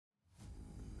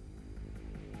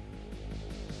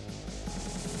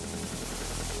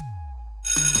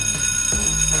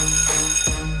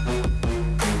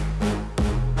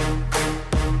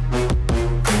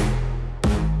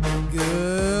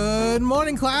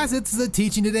morning, class. It's the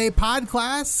Teaching Today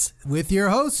podcast with your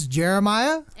hosts,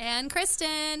 Jeremiah and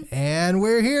Kristen. And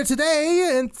we're here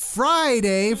today and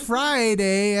Friday.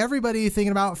 Everybody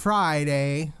thinking about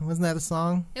Friday. Wasn't that a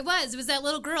song? It was. It was that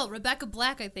little girl, Rebecca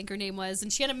Black, I think her name was.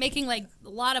 And she ended up making like a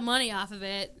lot of money off of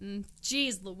it. And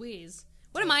geez Louise.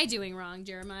 What am I doing wrong,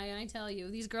 Jeremiah? I tell you,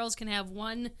 these girls can have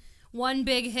one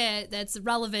big hit that's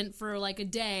relevant for like a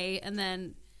day, and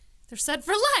then they're set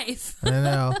for life. I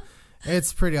know.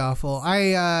 It's pretty awful.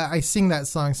 I sing that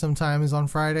song sometimes on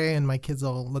Friday, and my kids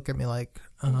all look at me like,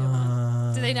 Do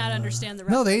they not understand the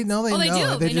reference? No, they know. They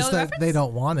do. They know just the reference? they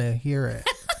don't want to hear it.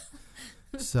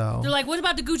 So they're like, what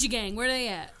about the Gucci Gang? Where are they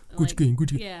at? Gucci Gang.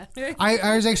 Yeah.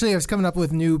 I was coming up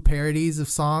with new parodies of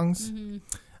songs. Mm-hmm.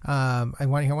 I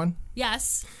want to hear one.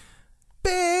 Yes.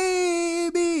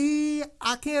 Baby,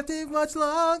 I can't think much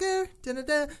longer.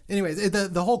 Da-da-da. Anyways,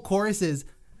 the whole chorus is,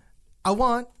 I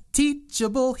want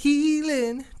teachable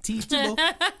healing. Teachable.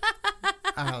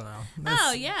 I don't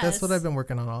know. Yes. That's what I've been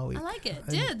working on all week. I like it.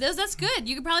 That's good.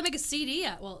 You could probably make a CD.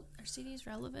 Well, are CDs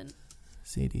relevant?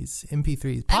 CDs,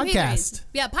 MP3s, podcast.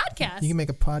 Yeah, podcast. You can make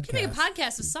a podcast. You can make a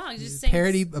podcast with songs. Just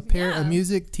a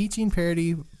music teaching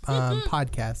parody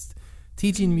podcast.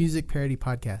 Teaching music parody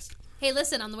podcast. Hey,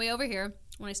 listen, on the way over here,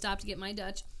 when I stopped to get my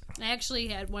Dutch, I actually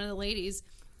had one of the ladies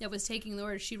that was taking the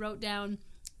order. She wrote down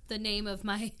the name of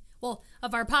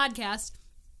of our podcast.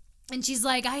 And she's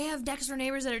like, I have next door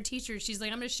neighbors that are teachers. She's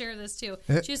like, I'm going to share this too.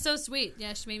 She's so sweet.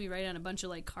 Yeah, she made me write down a bunch of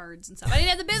like cards and stuff. I didn't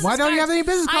have the business cards. Why don't you have any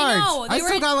business cards? I know. I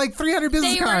still got like 300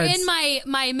 business cards. They were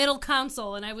in my middle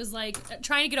console, and I was like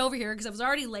trying to get over here because I was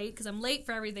already late because I'm late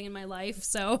for everything in my life.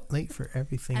 So late for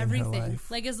everything in her life.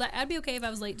 Like, I'd be okay if I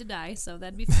was late to die. So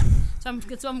that'd be fun.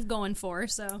 That's what I'm going for.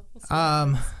 So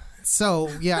So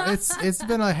yeah, it's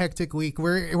been a hectic week.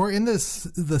 We're in the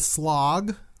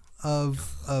slog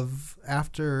of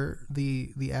after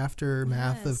the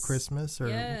aftermath of Christmas or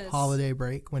holiday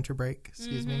break, winter break,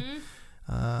 excuse me.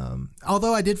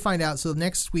 Although I did find out, so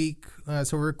next week,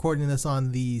 so we're recording this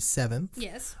on the 7th.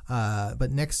 Yes.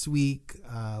 But next week,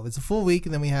 it's a full week,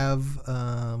 and then we have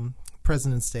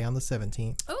President's Day on the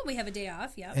 17th. Oh, we have a day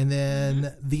off, yeah. And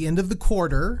then the end of the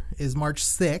quarter is March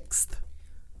 6th.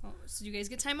 So do you guys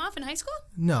get time off in high school?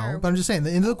 No, but I'm just saying the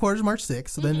end of the quarter is March 6th.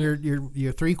 So then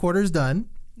you're 3 quarters done.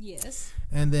 Yes.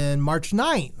 And then March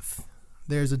 9th,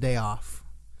 there's a day off.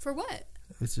 For what?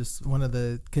 It's just one of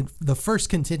the first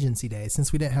contingency days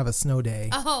since we didn't have a snow day.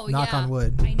 Oh, Knock on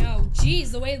wood. I know.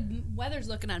 Jeez, the way weather's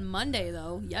looking on Monday,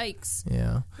 though. Yikes.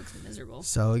 Yeah. Looks miserable.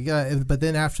 So, but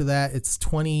then after that, it's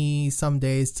 20-some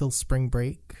days till spring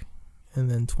break. And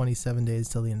then 27 days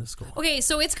till the end of school. Okay,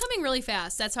 so it's coming really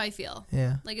fast. That's how I feel.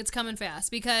 Yeah. Like, it's coming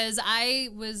fast because I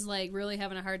was, like, really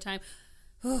having a hard time.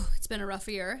 Oh, it's been a rough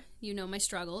year. You know my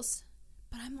struggles.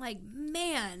 But I'm like,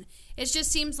 man, it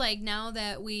just seems like now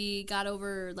that we got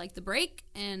over, like, the break,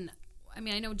 and, I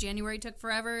mean, I know January took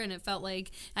forever, and it felt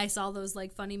like I saw those,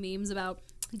 like, funny memes about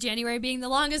January being the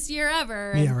longest year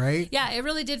ever. And, yeah, right? Yeah, it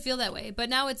really did feel that way. But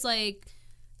now it's like,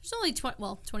 there's only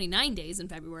 29 days in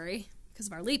February. Because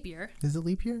of our leap year. Is it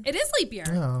leap year? It is leap year.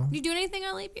 No. You doing anything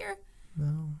on leap year?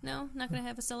 No. No? Not going to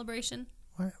have a celebration?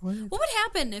 What would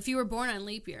happen if you were born on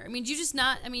leap year? I mean,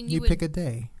 you would pick a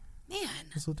day. Man.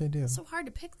 That's what they do. It's so hard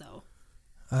to pick, though.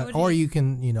 Or you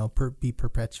can, be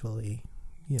perpetually,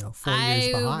 4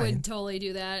 years behind. I would totally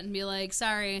do that and be like,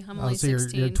 sorry, I'm only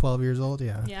 16. You're 12 years old?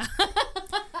 Yeah. Yeah.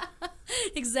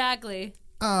 Exactly.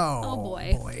 Oh,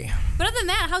 boy. But other than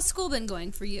that, how's school been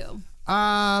going for you?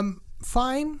 Fine.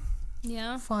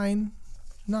 Yeah. Fine.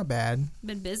 Not bad.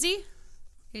 Been busy?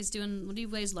 What are you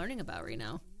guys learning about right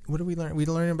now? What do we learn? We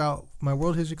learn about my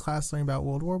world history class, learning about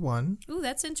World War I. Ooh,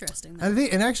 that's interesting. I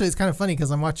think, and actually, it's kind of funny because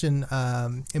I'm watching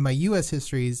in my U.S.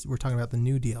 histories, we're talking about the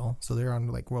New Deal, so they're on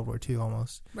like World War II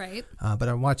almost. Right. But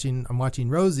I'm watching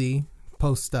Rosie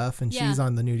post stuff, and she's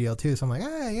on the New Deal too. So I'm like,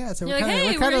 yeah. So we're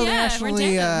kind of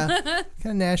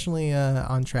nationally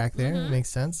on track there. It makes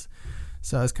sense.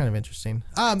 So it's kind of interesting.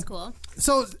 That's cool.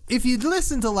 So if you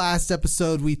listened to last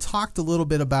episode, we talked a little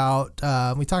bit about,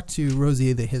 we talked to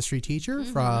Rosie, the history teacher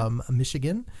from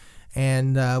Michigan,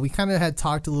 and we kind of had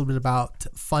talked a little bit about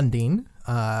funding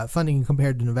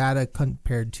compared to Nevada,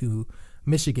 compared to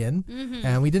Michigan,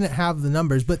 and we didn't have the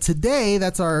numbers. But today,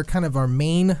 that's our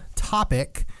main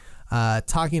topic,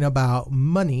 talking about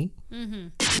money.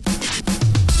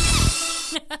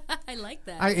 I like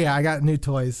that. I got new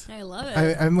toys. I love it.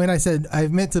 And when I said I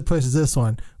meant to push this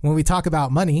one, when we talk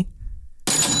about money.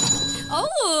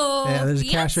 Oh, Yeah, there's a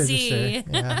cash fancy.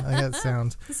 register. Yeah, I got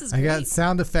sound. This is I got great.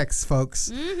 sound effects,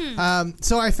 folks.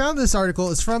 So I found this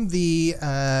article. It's from the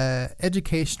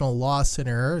Educational Law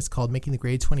Center. It's called Making the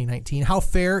Grade 2019. How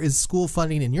fair is school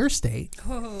funding in your state?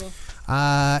 Oh.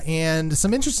 And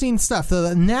some interesting stuff.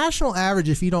 The national average,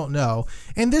 if you don't know,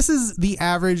 and this is the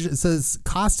average. It says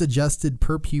cost adjusted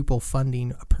per pupil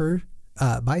funding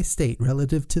by state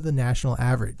relative to the national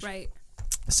average. Right.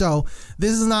 So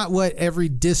this is not what every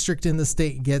district in the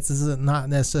state gets. This is not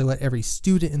necessarily what every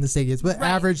student in the state gets, but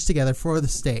Right. averaged together for the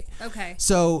state. Okay.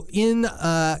 So in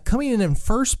coming in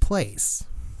first place,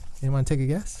 anyone take a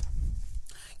guess?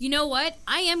 You know what?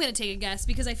 I am going to take a guess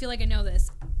because I feel like I know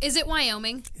this. Is it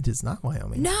Wyoming? It is not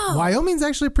Wyoming. No. Wyoming's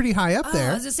actually pretty high up I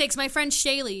there. was going to say, because my friend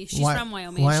Shaylee, she's from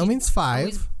Wyoming. Wyoming's She 5.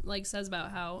 always, like, says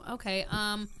about how, okay,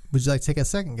 Would you like to take a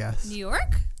second guess? New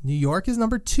York? New York is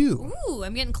number 2. Ooh,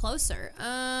 I'm getting closer.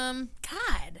 I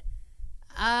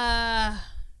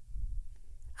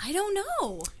don't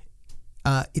know.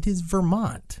 It is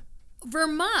Vermont.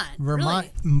 Vermont. Vermont,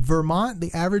 Really? Vermont.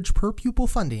 The average per pupil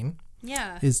funding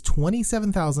Yeah. is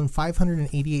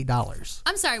 $27,588.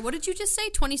 I'm sorry, what did you just say?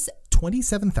 20.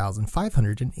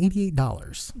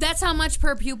 $27,588. That's how much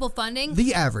per pupil funding?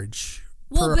 The average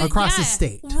Well, but across the yeah,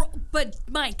 state. But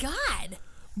my God.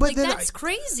 But Like, then that's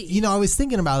crazy. You know, I was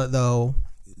thinking about it though.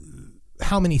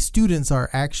 How many students are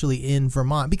actually in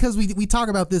Vermont? Because we talk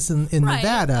about this in right,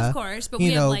 Nevada, of course, but you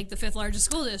we know, have like the 5th largest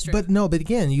school district. But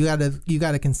again, you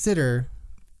gotta consider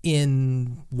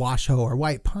in Washoe or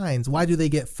White Pines, why do they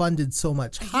get funded so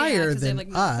much higher 'cause they than have,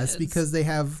 like, no us? kids. Because they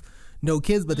have no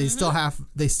kids, but they still have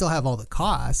all the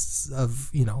costs of,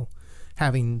 you know,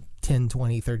 having 10,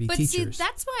 20, 30 But teachers. see,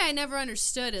 that's why I never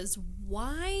understood is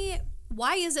why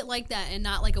is it like that and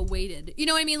not like a weighted? You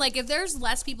know what I mean? Like if there's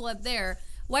less people up there,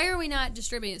 why are we not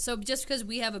distributing it? So just because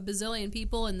we have a bazillion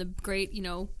people in the great, you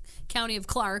know, county of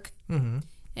Clark and,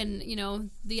 you know,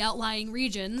 the outlying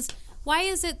regions, why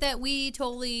is it that we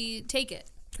totally take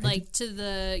it? Like to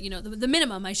the, you know, the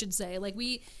minimum, I should say. Like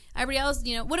everybody else,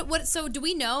 you know, what, so do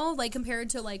we know, like compared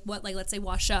to like what, like let's say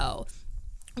Washoe,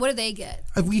 what do they get?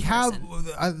 We have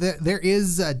there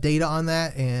is data on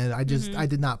that, and I just I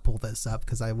did not pull this up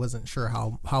because I wasn't sure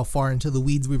how far into the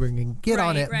weeds we were going to get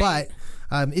on it. Right.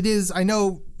 But it is. I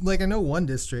know one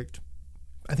district.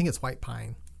 I think it's White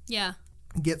Pine. Yeah.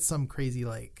 Gets some crazy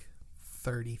like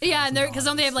 $30,000. Yeah, and because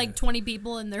don't they have like 20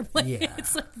 people in their place? Yeah.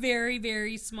 It's like very,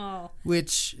 very small.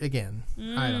 Which again,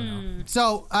 I don't know.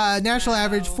 So national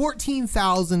average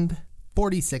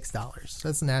 $14,046.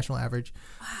 That's the national average.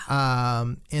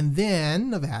 Wow. And then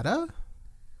Nevada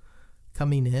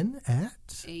coming in at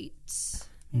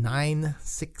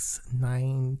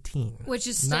 9,619, which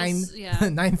is still,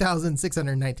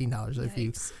 $9,619 if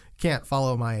you can't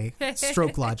follow my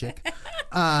stroke logic.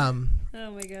 Oh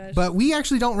my gosh. But we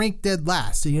actually don't rank dead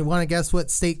last. Do you want to guess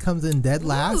what state comes in dead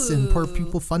last in per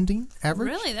pupil funding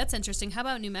average? Really? That's interesting. How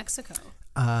about New Mexico?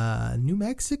 New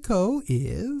Mexico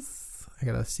is, I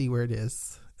gotta see where it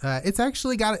is. It's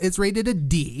actually it's rated a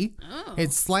D. Oh.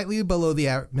 It's slightly below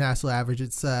the national average.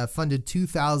 It's funded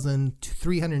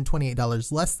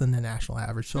 $2,328 less than the national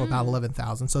average, so about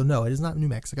 $11,000. So no, it is not New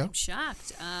Mexico. I'm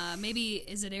shocked. Maybe,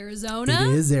 is it Arizona?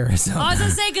 It is Arizona. I was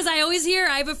going to say, because I always hear,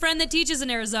 I have a friend that teaches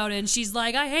in Arizona, and she's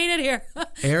like, I hate it here.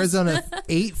 Arizona,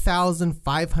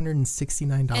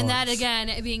 $8,569. And that,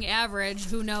 again, being average,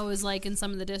 who knows, like in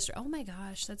some of the districts. Oh my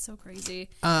gosh, that's so crazy.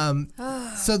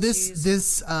 So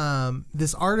this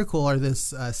article or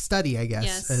this study, I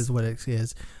guess, is what it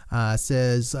is,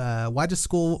 says why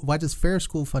does fair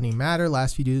school funding matter?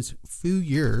 Last few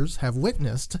years have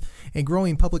witnessed a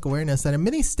growing public awareness that in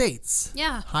many states,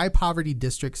 high poverty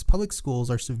districts, public schools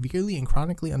are severely and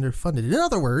chronically underfunded. In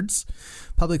other words,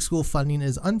 public school funding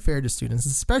is unfair to students,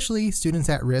 especially students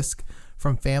at risk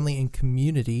from family and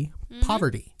community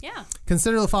poverty. Yeah.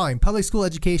 Consider the following. Public school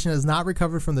education has not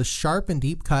recovered from the sharp and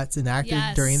deep cuts enacted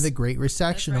during the Great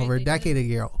Recession over a decade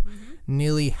ago.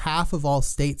 Nearly half of all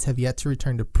states have yet to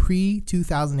return to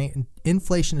pre-2008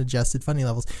 inflation-adjusted funding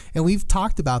levels. And we've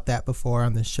talked about that before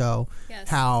on the show,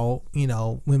 how, you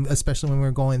know, especially when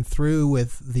we're going through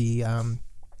with the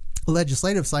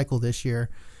legislative cycle this year,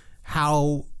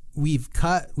 how we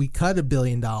cut $1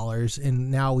 billion and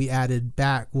now we added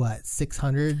back what,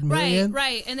 600 million?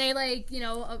 Right. And they like, you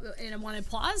know, and I want to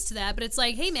applause to that, but it's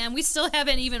like, hey man, we still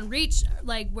haven't even reached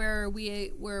like where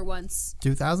we were once.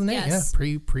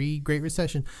 2008, pre Great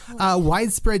Recession.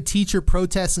 Widespread teacher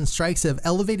protests and strikes have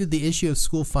elevated the issue of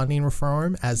school funding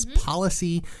reform as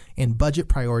policy and budget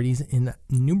priorities in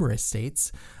numerous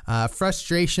states.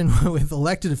 Frustration with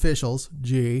elected officials,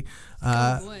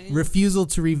 refusal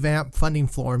to revamp funding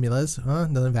formulas, the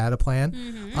Nevada plan,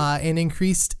 and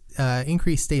increased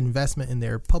increased state investment in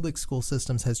their public school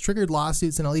systems has triggered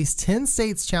lawsuits in at least 10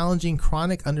 states challenging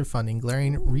chronic underfunding,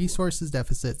 glaring resources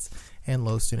deficits, and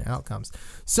low student outcomes.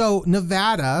 So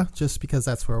Nevada, just because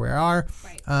that's where we are,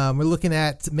 Right. we're looking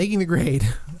at making the grade.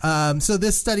 So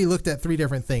this study looked at three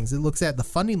different things. It looks at the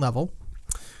funding level.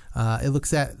 It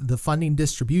looks at the funding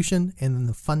distribution and then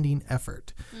the funding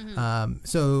effort.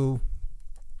 So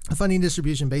the funding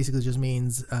distribution basically just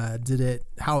means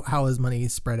how is money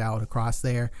spread out across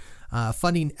there.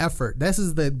 Funding effort, this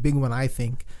is the big one, I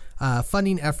think.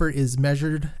 Funding effort is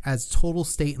measured as total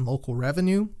state and local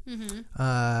revenue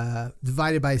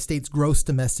divided by a state's gross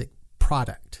domestic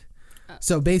product.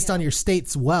 So based on your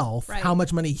state's wealth, Right. how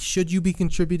much money should you be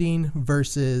contributing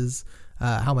versus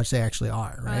how much they actually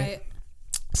are, right?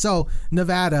 So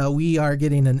Nevada, we are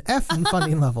getting an F in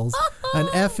funding levels, an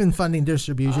F in funding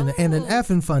distribution, and an F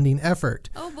in funding effort.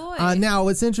 Oh, boy. Now,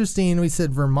 what's interesting, we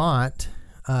said Vermont.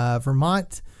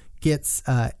 Vermont gets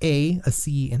a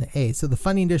C, and an A. So the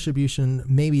funding distribution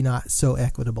maybe not so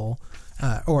equitable,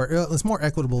 or it's more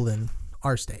equitable than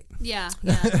our state. Yeah.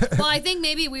 Well, I think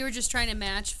maybe we were just trying to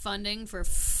match funding for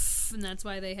and that's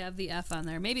why they have the F on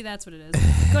there. Maybe that's what it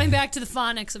is. Going back to the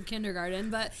phonics of kindergarten.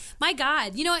 But my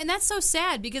God, and that's so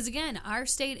sad because, again, our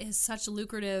state has such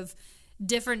lucrative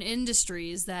different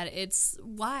industries that it's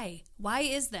why? Why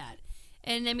is that?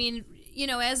 And, I mean,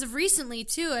 as of recently,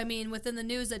 too, within the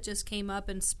news that just came up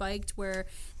and spiked where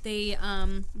they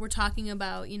were talking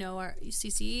about, our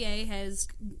CCEA has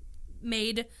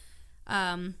made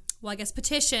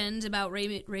petitioned about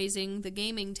raising the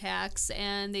gaming tax,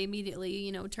 and they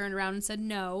immediately, turned around and said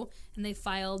no, and they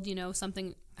filed,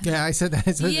 something. Yeah, I said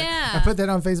that. Yeah. I put that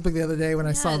on Facebook the other day when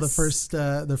I saw the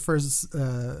Yes. first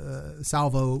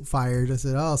salvo fired. I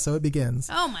said, "Oh, so it begins."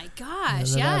 Oh my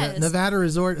gosh! Nevada, Yes. Nevada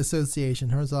Resort Association.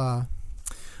 Huzzah!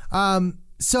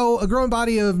 So a growing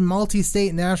body of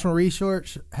multi-state national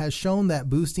research has shown that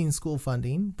boosting school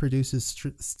funding produces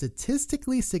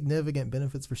statistically significant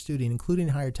benefits for students, including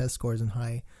higher test scores and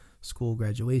high school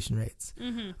graduation rates.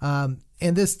 And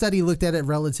this study looked at it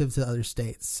relative to other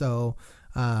states. So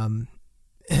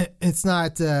it's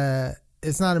not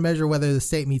a measure whether the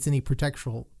state meets any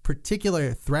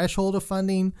particular threshold of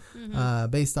funding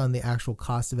based on the actual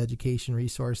cost of education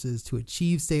resources to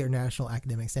achieve state or national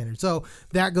academic standards. So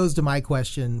that goes to my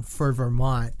question for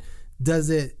Vermont. Does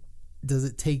it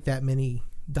take that many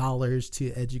dollars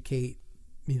to educate,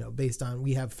 based on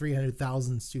we have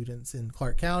 300,000 students in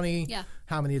Clark County. Yeah.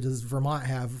 How many does Vermont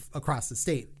have across the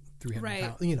state? 300,000.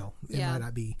 Right. It Yeah.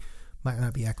 might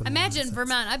not be equitable. Imagine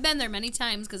Vermont. I've been there many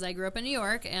times because I grew up in New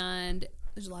York, and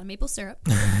there's a lot of maple syrup,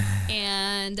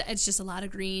 and it's just a lot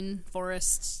of green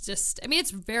forests.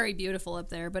 It's very beautiful up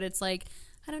there, but it's like,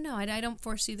 I don't know. I don't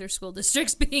foresee their school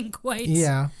districts being quite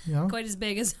as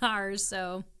big as ours.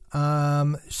 So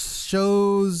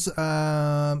shows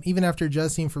even after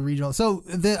adjusting for regional. So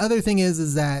the other thing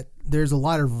is that there's a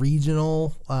lot of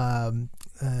regional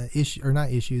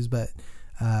issues, but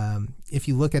if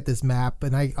you look at this map,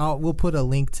 and we'll put a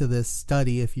link to this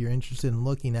study if you're interested in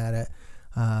looking at it.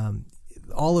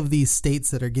 All of these states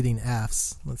that are getting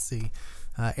Fs, let's see,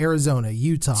 Arizona,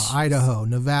 Utah, Idaho,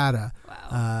 Nevada,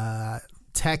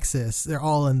 Texas, they're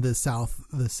all in the south.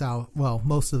 Well,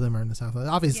 most of them are in the south.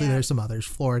 Obviously, there's some others,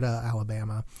 Florida,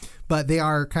 Alabama, but they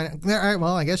are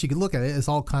well, I guess you could look at it. It's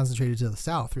all concentrated to the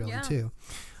south, really, too.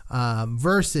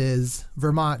 Versus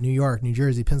Vermont, New York, New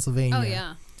Jersey,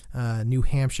 Pennsylvania, New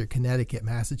Hampshire, Connecticut,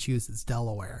 Massachusetts,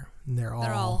 Delaware. And they're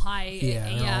all high. They're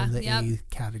all in the A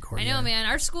category. I know, man.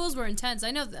 Our schools were intense. I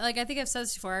know, I think I've said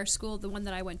this before. Our school, the one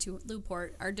that I went to,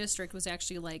 Newport, our district was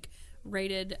actually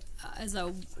rated as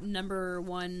a number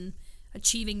one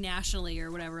achieving nationally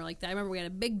or whatever like that. I remember we had a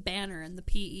big banner in the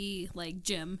PE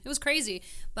gym. It was crazy.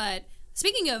 But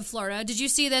speaking of Florida, did you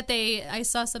see that I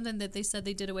saw something that they said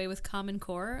they did away with Common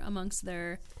Core amongst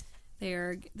their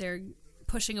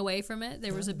pushing away from it.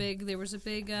 There was a big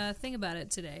thing about it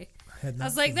today. I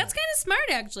was like, that's kind of smart,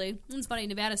 actually. It's funny,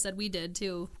 Nevada said we did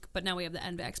too, but now we have the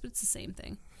NVAX, but it's the same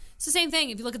thing. It's the same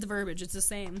thing. If you look at the verbiage, it's the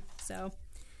same. So,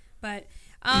 but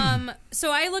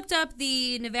so I looked up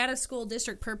the Nevada school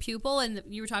district per pupil, and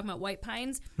you were talking about White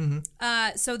Pines.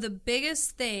 So the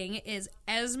biggest thing is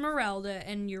Esmeralda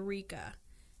and Eureka.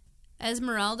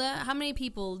 Esmeralda, how many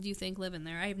people do you think live in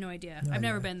there? I have no idea. I've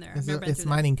never been there. It's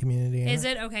mining community. Is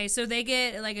it? Okay, so they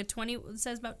get it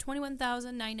says about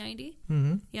 21,990.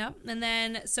 Yep. And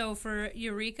then, so for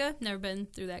Eureka, never been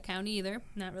through that county either.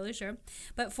 Not really sure.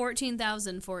 But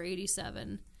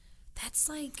 14,487. That's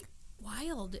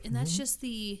wild. And that's just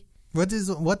the... What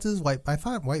does White... I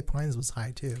thought White Pines was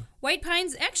high too. White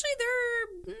Pines, actually,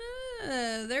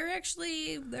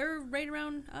 they're right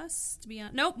around us, to be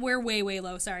honest. Nope, we're way, way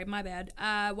low. Sorry, my bad.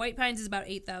 White Pines is about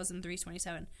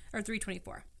 8,327 or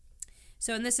 324.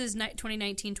 So, and this is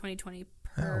 2019, 2020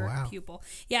 per pupil.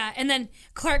 Yeah, and then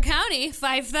Clark County,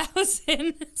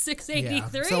 5,683. Yeah.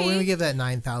 So when we give that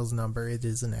 9,000 number, it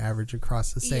is an average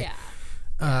across the state. Yeah.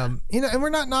 And we're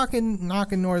not knocking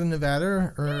Northern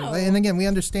Nevada, and again, we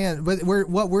understand, but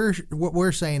what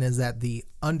we're saying is that the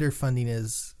underfunding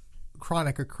is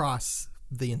chronic across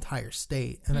the entire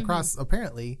state and across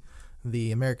apparently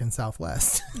the American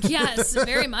Southwest. Yes,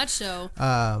 very much so.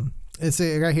 It's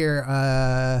right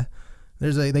here.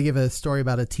 They give a story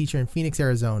about a teacher in Phoenix,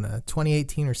 Arizona.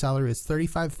 2018, her salary was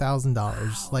 $35,000.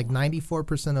 Wow. Like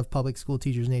 94% of public school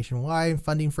teachers nationwide,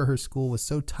 funding for her school was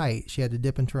so tight she had to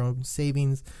dip into her own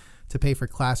savings to pay for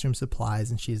classroom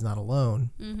supplies, and she's not alone.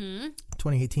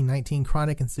 2018-19,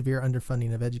 chronic and severe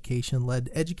underfunding of education led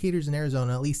educators in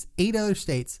Arizona, at least 8 other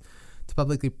states, to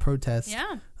publicly protest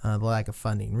the lack of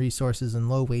funding, resources, and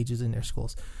low wages in their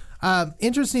schools.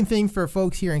 Interesting thing for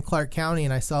folks here in Clark County,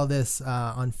 and I saw this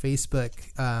on Facebook.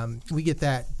 We get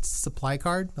that supply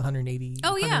card,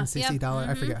 $160.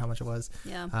 I forget how much it was.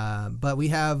 Yeah. But we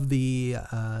have the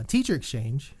teacher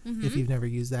exchange, if you've never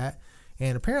used that.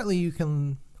 And apparently you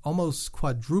can almost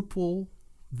quadruple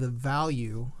the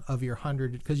value of your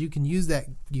 100 because you can use that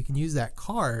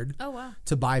card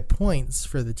to buy points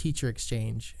for the teacher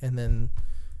exchange, and then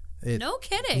no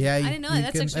kidding. Yeah, I didn't know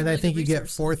that. That's actually and really I think good you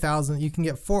resource. get 4,000. You can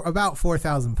get about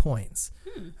 4,000 points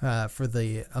for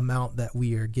the amount that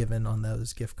we are given on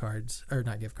those gift cards, or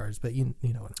not gift cards, but you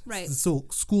know, right?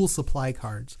 School supply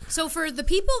cards. So for the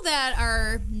people that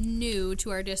are new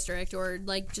to our district, or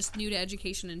like just new to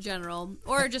education in general,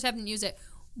 or just haven't used it,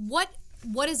 what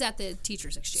is at the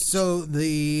Teachers Exchange? So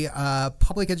the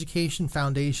Public Education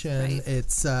Foundation. Right.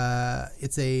 It's a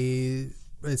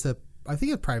I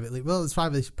think it's privately. Well, it's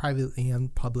privately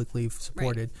and publicly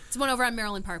supported. Right. It's one over on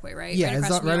Maryland Parkway, right? Yeah, it's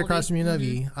right across from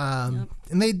UNLV.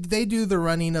 And they do the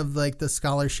running of like the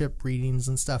scholarship readings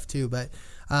and stuff too. But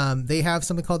they have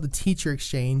something called the Teacher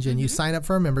Exchange, and you sign up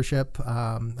for a membership.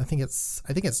 I think it's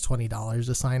 $20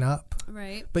 to sign up.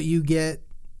 Right. But you get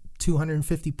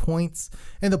 250 points,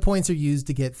 and the points are used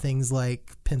to get things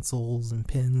like pencils and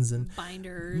pens and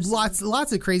binders, lots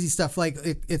of crazy stuff. Like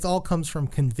it all comes from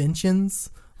conventions.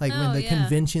 Like when the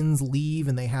conventions leave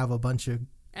and they have a bunch of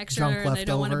extra junk and left they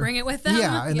don't want to over. bring it with them.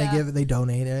 Yeah, and they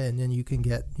donate it, and then you can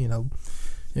get you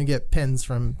get pens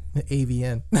from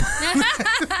AVN.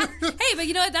 Hey, but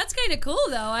you know what? That's kind of cool,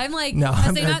 though. I'm like,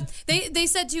 they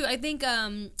said too. I think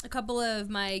a couple of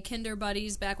my kinder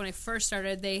buddies back when I first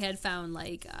started, they had found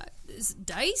like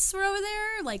dice were over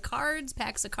there, like cards,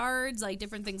 packs of cards, like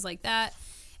different things like that.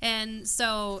 And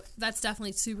so that's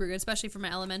definitely super good, especially for my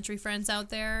elementary friends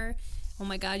out there. Oh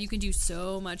my God, you can do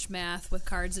so much math with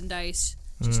cards and dice.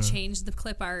 Just change the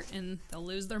clip art and they'll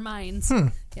lose their minds.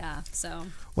 Yeah, so.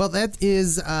 Well, that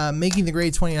is Making the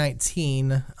Grade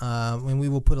 2019, and we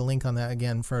will put a link on that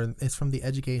again. It's from the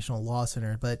Educational Law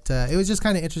Center. But it was just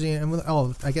kind of interesting. And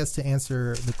I guess to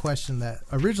answer the question that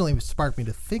originally sparked me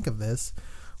to think of this,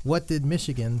 what did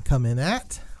Michigan come in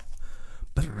at?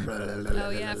 Oh,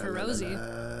 yeah, for Rosie.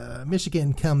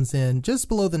 Michigan comes in just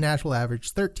below the national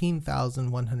average,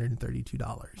 $13,132.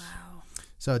 Wow.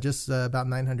 So just about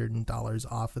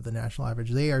 $900 off of the national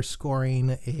average. They are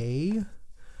scoring a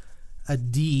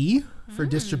D for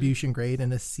distribution grade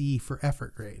and a C for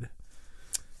effort grade.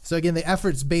 So again, the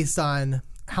effort's based on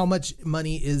how much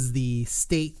money is the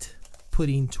state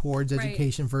putting towards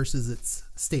education versus its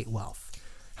state wealth.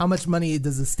 How much money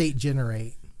does the state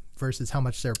generate versus how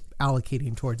much they're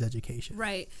allocating towards education.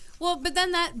 Right. Well, but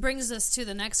then that brings us to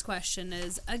the next question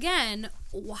is, again,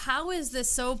 how is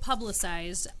this so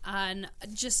publicized on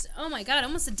just, oh my God,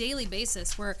 almost a daily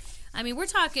basis where, I mean, we're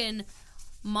talking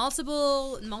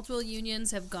multiple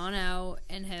unions have gone out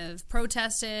and have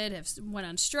protested, have went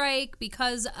on strike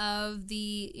because of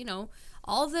the,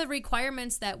 all the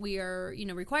requirements that we are,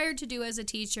 required to do as a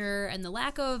teacher and the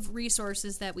lack of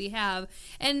resources that we have.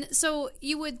 And so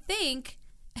you would think,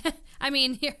 I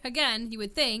mean, here again, you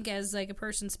would think, as like a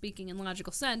person speaking in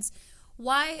logical sense,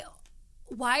 why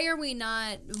are we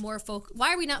not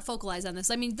why are we not focalized on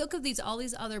this? I mean, look at all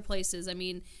these other places. I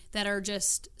mean, that are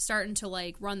just starting to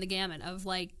like run the gamut of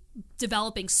like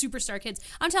developing superstar kids.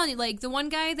 I'm telling you, like the one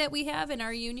guy that we have in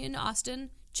our union, Austin,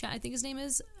 I think his name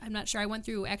is. I'm not sure. I went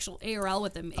through actual ARL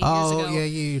with him 8 years ago. Oh yeah,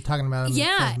 you're talking about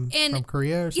him from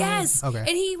Korea or something? Yes. Okay. And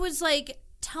he was like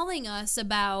telling us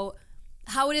about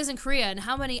how it is in Korea and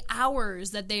how many hours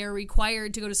that they are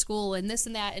required to go to school and this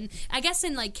and that. And I guess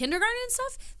in like kindergarten and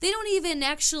stuff, they don't even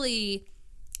actually,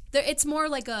 it's more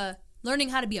like a learning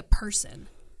how to be a person.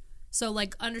 So,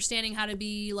 like, understanding how to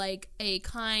be, like, a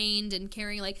kind and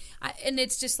caring, like, and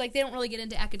it's just, like, they don't really get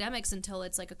into academics until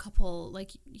it's, like, a couple,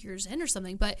 like, years in or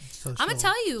something. But I'm going to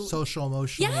tell you. Social,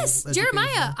 emotional. Yes, education.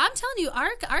 Jeremiah, I'm telling you,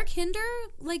 our kinder,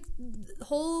 like,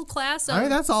 whole class of. I mean,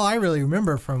 that's all I really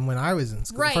remember from when I was in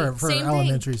school. Right, for same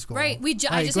elementary thing. school. Right.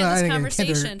 I just had this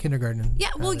conversation. Kindergarten.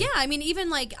 Yeah, well, yeah. I mean, even,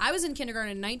 like, I was in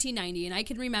kindergarten in 1990, and I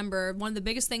can remember one of the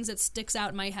biggest things that sticks out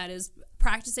in my head is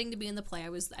practicing to be in the play. I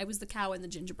was the cow and the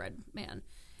gingerbread man.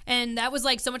 And that was,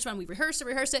 like, so much fun. We rehearsed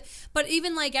it. But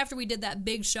even, like, after we did that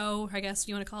big show, I guess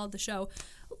you want to call it the show,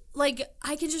 like,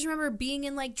 I can just remember being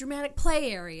in, like, dramatic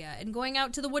play area and going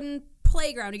out to the wooden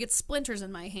playground to get splinters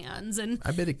in my hands. And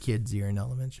I bet a kid's year in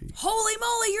elementary. Holy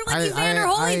moly, you're like Evander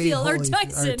Holyfield or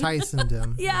Tyson. Or Tyson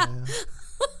him. Yeah.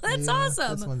 That's awesome.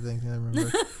 That's one thing I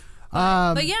remember.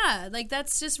 But yeah, like,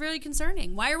 that's just really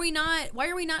concerning. Why are we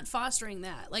not fostering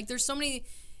that? Like, there's so many.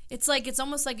 It's like, it's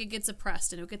almost like it gets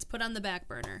oppressed and it gets put on the back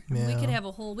burner. Yeah. We could have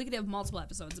multiple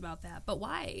episodes about that. But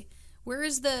why?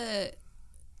 Where's the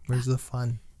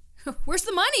fun? Where's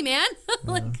the money, man?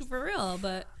 Like, for real.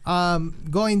 But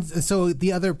so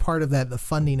the other part of that, the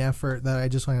funding effort that I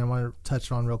just want to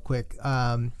touch on real quick.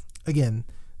 Again,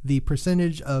 the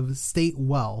percentage of state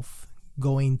wealth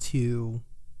going to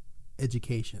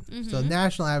education. Mm-hmm. So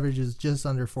national average is just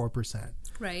under 4%.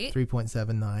 Right.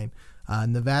 3.79.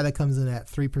 Nevada comes in at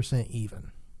 3%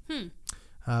 even.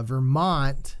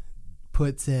 Vermont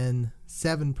puts in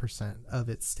 7% of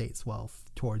its state's wealth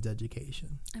towards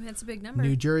education. I mean, that's a big number.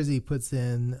 New Jersey puts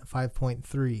in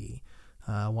 5.3.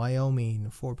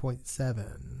 Wyoming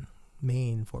 4.7.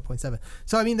 Maine 4.7.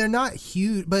 So I mean, they're not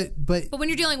huge, but when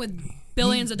you're dealing with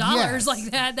billions of dollars like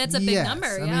that, that's a big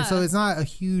number. Yeah. I mean, so it's not a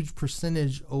huge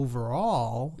percentage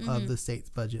overall of the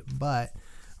state's budget, but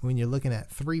when you're looking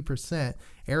at 3%,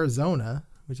 Arizona,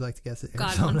 would you like to guess it?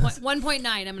 Arizona, 1.9.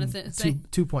 I'm going to say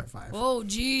 2.5. Oh,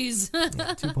 geez. Yeah,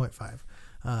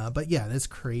 2.5. But yeah, that's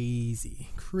crazy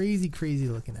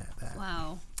looking at that.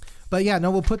 Wow. But yeah,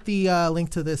 no, we'll put the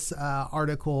link to this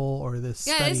article or this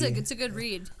study. Yeah, it's a good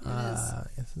read.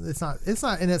 It's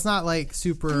not like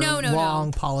super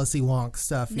long policy wonk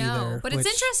stuff either. But it's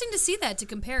interesting to see that, to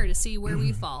compare, to see where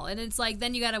we fall. And it's like,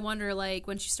 then you got to wonder, like,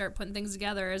 once you start putting things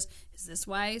together, is this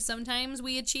why sometimes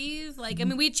we achieve? Like, I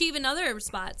mean, we achieve in other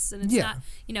spots, and it's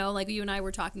not, like you and I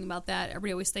were talking about that.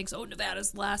 Everybody always thinks, oh,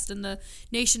 Nevada's last in the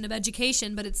nation of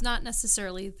education, but it's not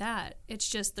necessarily that. It's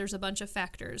just there's a bunch of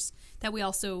factors that we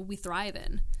thrive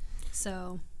in.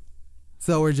 So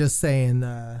we're just saying,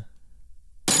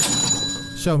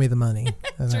 show me the money.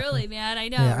 Truly, man, I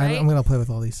know, yeah, right? I'm going to play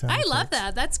with all these sound I love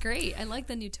that. That's great. I like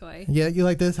the new toy. Yeah, you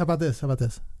like this? How about this?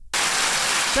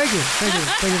 Thank you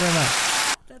very much.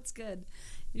 That's good.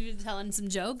 You're telling some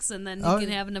jokes, and then you can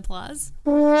have an applause.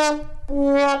 Oh,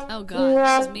 God.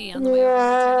 That was me on the way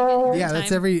over. Yeah,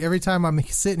 that's every time I'm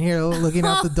sitting here looking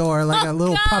out the door like a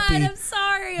little puppy. I'm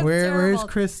sorry. Where's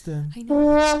Kristen? I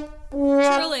know.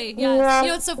 Truly, yes. You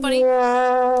know what's so funny?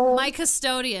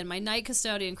 My night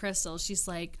custodian, Crystal, she's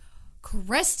like,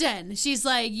 Kristen, she's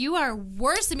like, you are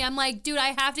worse than me. I'm like, dude,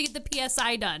 I have to get the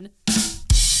PSI done.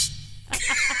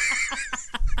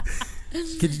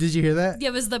 Did you hear that? Yeah,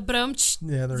 it was the brum.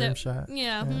 Yeah, the rim shot.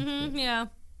 Yeah. Yeah.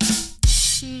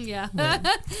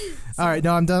 All right,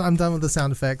 no, I'm done with the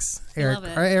sound effects.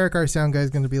 Eric, our sound guy, is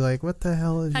going to be like, "What the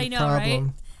hell is your problem?"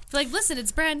 Right? Like, listen,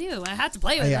 it's brand new. I have to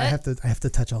play with it. I have to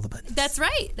touch all the buttons. That's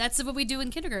right. That's what we do in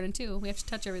kindergarten too. We have to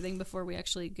touch everything before we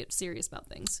actually get serious about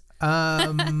things.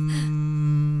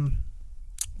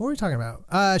 What were we talking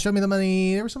about? Show me the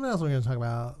money. There was something else we were going to talk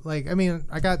about. Like, I mean,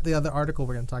 I got the other article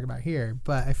we're going to talk about here,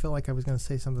 but I feel like I was going to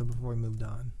say something before we moved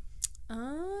on.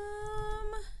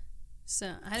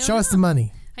 So I don't Show know. us the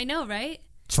money. I know, right?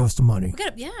 Show us the money.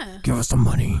 Give us the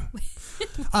money.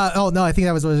 No, I think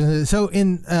that was what it was. So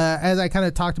as I kind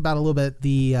of talked about a little bit,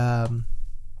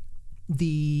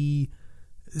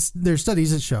 there's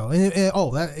studies that show,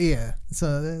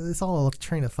 so it's all a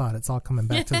train of thought. It's all coming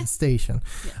back to the station.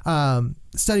 Yeah.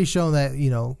 Studies show that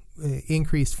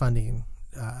increased funding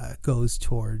goes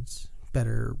towards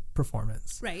better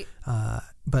performance. Right.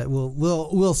 But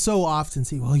we'll so often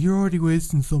see, well, you're already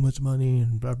wasting so much money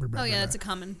and blah blah blah. Oh yeah, blah. that's a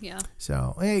common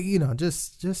So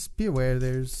just be aware.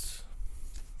 There's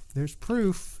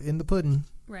proof in the pudding.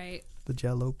 Right. The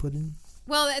Jell-O pudding.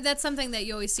 Well, that's something that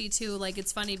you always see too. Like,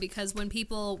 it's funny because when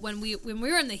we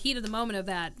were in the heat of the moment of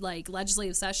that, like,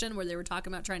 legislative session where they were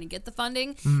talking about trying to get the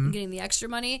funding and getting the extra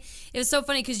money, it was so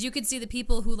funny because you could see the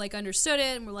people who like understood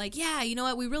it and were like, yeah, you know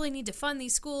what, we really need to fund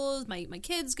these schools. My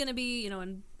kid's gonna be,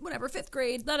 in whatever 5th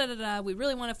grade, we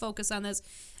really want to focus on this.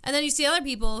 And then you see other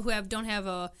people who don't have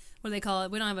a what do they call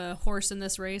it? We don't have a horse in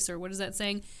this race, or what is that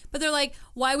saying? But they're like,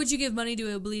 why would you give money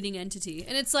to a bleeding entity?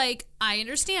 And it's like, I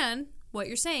understand what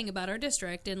you're saying about our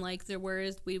district, and like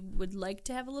whereas we would like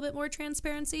to have a little bit more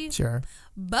transparency. Sure.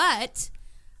 But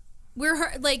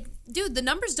we're like, dude, the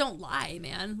numbers don't lie,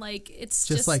 man. Like, it's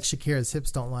just like Shakira's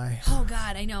hips don't lie. Oh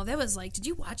God, I know. That was like, did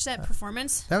you watch that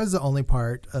performance? That was the only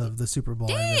part of the Super Bowl.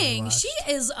 Dang, she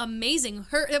is amazing.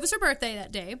 It was her birthday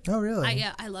that day. Oh really?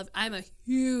 I'm a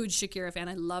huge Shakira fan.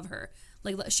 I love her.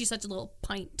 Like, she's such a little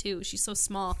pint too. She's so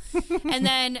small. And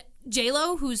then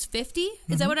J-Lo, who's 50.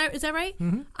 Is that right?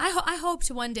 Mm-hmm. I hope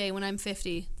to one day when I'm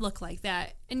 50 look like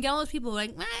that and get all those people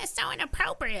like, it's so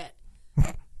inappropriate.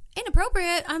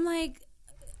 Inappropriate. I'm like,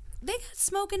 they got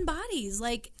smoking bodies.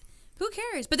 Like, who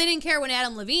cares? But they didn't care when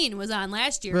Adam Levine was on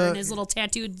last year in his little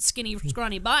tattooed, skinny,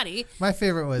 scrawny body. My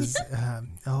favorite was,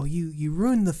 you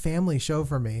ruined the family show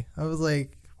for me. I was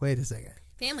like, wait a second.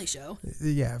 Family show.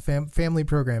 Yeah, family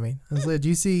programming. I was like,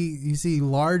 you see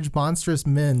large, monstrous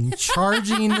men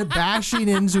bashing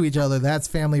into each other. That's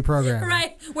family programming.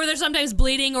 Right, where they're sometimes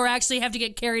bleeding or actually have to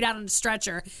get carried out on a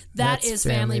stretcher. That's is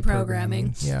family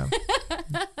programming. Yeah.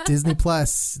 Disney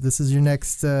Plus, this is your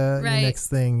next your next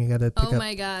thing. You got to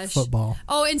pick up football.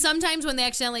 Oh, and sometimes when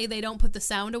they don't put the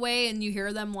sound away and you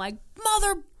hear them like,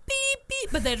 mother beep,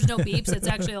 beep, but there's no beeps. It's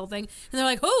actually a whole thing. And they're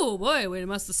like, oh, boy,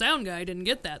 the sound guy didn't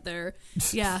get that there.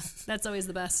 Yeah, that's always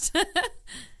the best.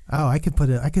 Oh, I could put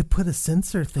a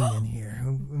censor thing in here.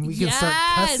 We can start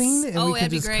cussing and we can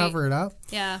just cover it up.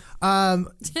 Yeah.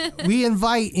 We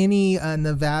invite any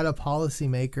Nevada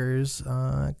policymakers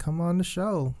come on the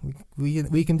show.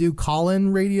 We can do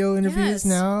call-in radio interviews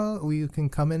now. We can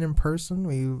come in person.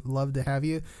 We love to have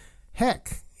you.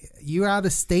 Heck, you're out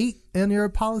of state and you're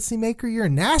a policymaker. You're a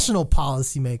national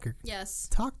policymaker. Yes.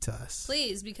 Talk to us.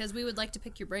 Please, because we would like to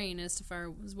pick your brain as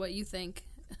far as what you think.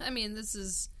 I mean, this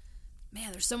is...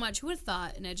 Man, there's so much. Who would have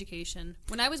thought in education?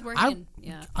 When I was working,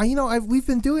 we've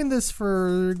been doing this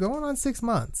for going on 6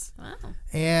 months. Wow.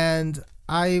 And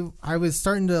I was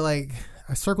starting to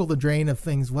I circled the drain of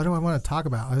things. What do I want to talk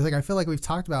about? I was like, I feel like we've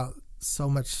talked about so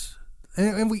much,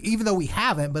 and we, even though we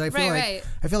haven't, but I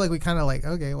feel like we kind of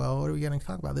okay, well, what are we going to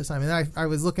talk about this time? And I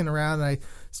was looking around and I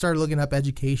started looking up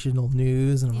educational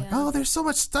news, and I'm like, oh, there's so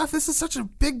much stuff. This is such a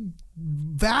big,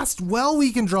 vast well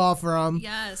we can draw from.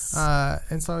 Yes.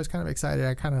 And so I was kind of excited.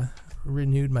 I kind of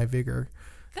renewed my vigor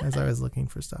as I was looking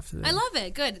for stuff today. I love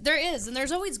it. Good. There is, and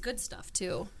there's always good stuff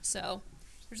too. So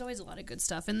there's always a lot of good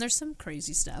stuff, and there's some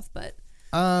crazy stuff, but.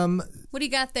 What do you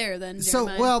got there then,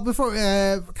 Jeremiah? So, well, before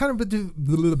kind of a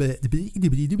little bit.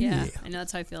 Yeah, I know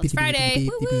that's how I feel. It's Friday.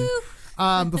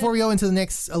 Woo-woo. Before we go into the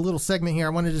next little segment here, I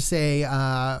wanted to say,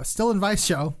 still in Vice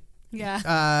Show.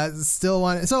 Yeah. Still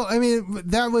want. So, I mean,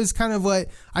 that was kind of what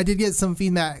I did get some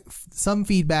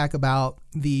feedback about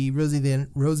the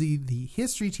Rosie the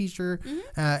history teacher,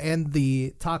 and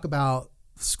the talk about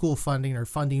school funding or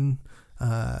funding.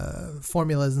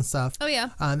 Formulas and stuff. Oh yeah.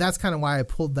 That's kind of why I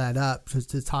pulled that up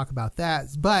to talk about that.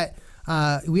 But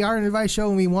we are an advice show,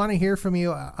 and we want to hear from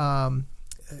you.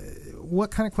 What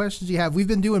kind of questions you have? We've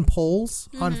been doing polls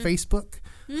on Facebook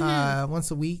once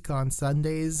a week on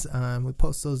Sundays. We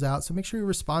post those out, so make sure you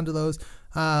respond to those.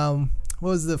 What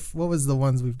was the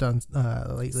ones we've done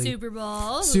lately? Super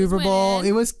Bowl.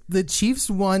 It was the Chiefs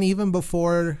won even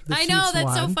before the Chiefs won. I know,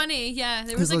 that's so funny. Yeah,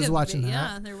 there was I was watching that.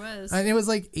 Yeah, there was. And it was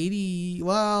like 80.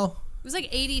 Well, it was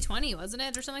like 80-20, wasn't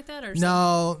it, or something like that? Or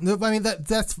no. I mean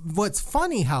that's what's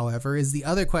funny. However, is the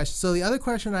other question. So the other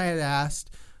question I had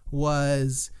asked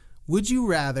was, would you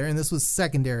rather? And this was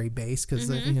secondary based because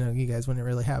you guys wouldn't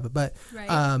really have it. But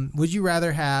would you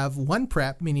rather have one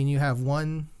prep, meaning you have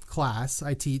one class?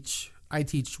 I teach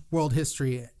world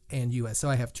history and U.S., so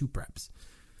I have two preps.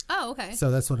 Oh, okay. So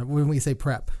that's when we say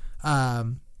prep.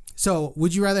 So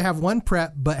would you rather have one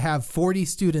prep but have 40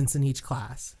 students in each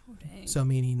class? Oh, dang. So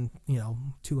meaning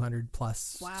 200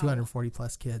 plus, 240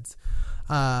 plus kids,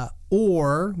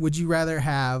 or would you rather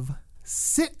have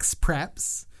 6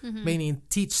 preps, meaning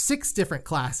teach 6 different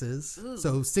classes? Ooh.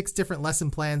 So 6 different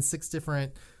lesson plans, 6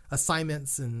 different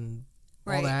assignments, and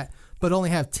all that. But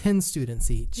only have 10 students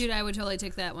each. Dude, I would totally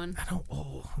take that one.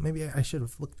 Maybe I should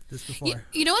have looked at this before.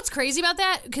 You know what's crazy about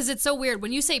that? Because it's so weird.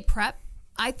 When you say prep,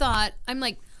 I'm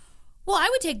like, well, I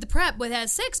would take the prep with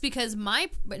has 6 because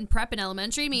my prep in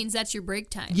elementary means that's your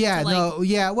break time. Yeah, well,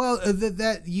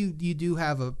 that you do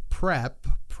have a prep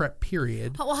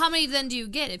period. Well, how many then do you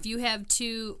get if you have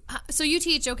 2? So you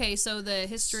teach, so the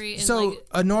history. And so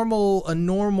a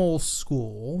normal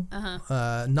school,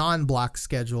 non-block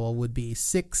schedule would be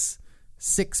 6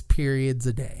 periods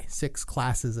a day, 6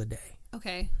 classes a day.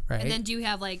 Okay. Right. And then do you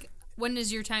have When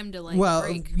is your time to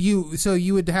break?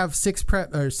 you would have 6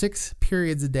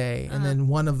 periods a day, and then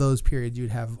one of those periods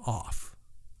you'd have off.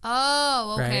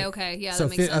 Oh, okay, right? okay. Yeah, so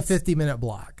that makes sense. A 50-minute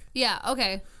block. Yeah,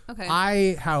 okay.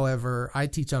 However, I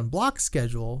teach on block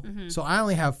schedule, so I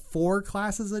only have 4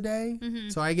 classes a day.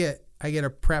 So I get a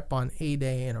prep on A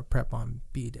day and a prep on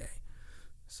B day.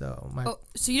 So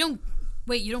so you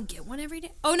don't get one every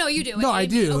day? Oh no, you do. No, I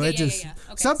do. Okay, Okay,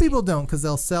 some people don't because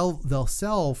they'll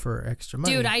sell for extra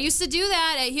money. Dude, I used to do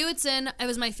that at Hewitson. It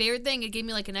was my favorite thing. It gave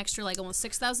me an extra almost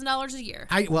 $6,000 a year.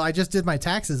 I just did my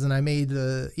taxes and I made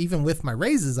even with my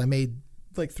raises I made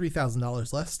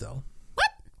 $3,000 less still. What?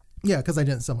 Yeah, because I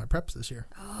didn't sell my preps this year.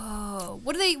 Oh,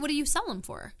 what do you sell them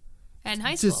for? In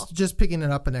high school? Just picking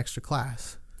it up an extra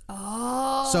class.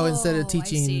 Oh, so instead of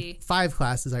teaching 5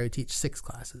 classes, I would teach 6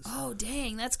 classes. Oh,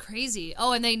 dang, that's crazy.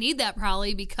 Oh, and they need that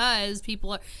probably because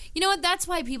people are, you know what? That's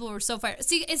why people were so fired.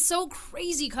 See, it's so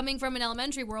crazy coming from an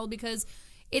elementary world because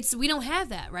we don't have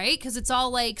that, right? Because it's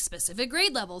all specific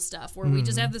grade level stuff where we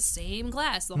just have the same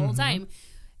class the whole time.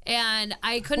 And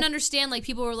I couldn't understand,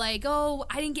 people were like, oh,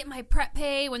 I didn't get my prep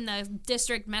pay when the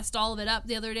district messed all of it up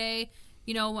the other day.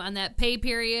 On that pay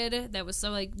period that was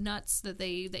so nuts that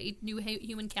they new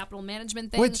human capital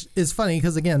management thing. Which is funny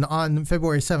because again, on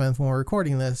February 7th when we're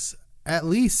recording this, at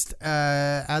least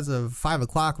as of 5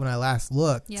 o'clock when I last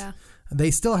looked, they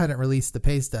still hadn't released the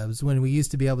pay stubs when we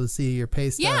used to be able to see your pay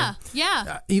stub.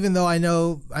 Yeah. Even though I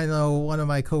know one of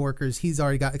my coworkers, he's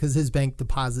already got because his bank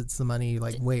deposits the money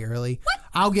way early. What?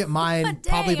 I'll get mine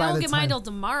probably by the time. I don't get mine till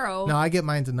tomorrow. No, I get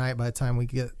mine tonight by the time we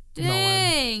get.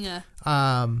 Dang.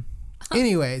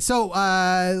 Anyway, so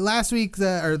last week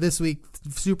this week,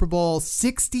 Super Bowl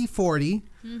 60-40,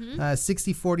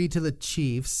 60-40 to the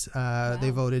Chiefs. Wow. They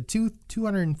voted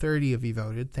 230 of you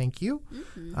voted. Thank you.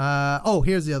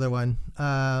 Here's the other one.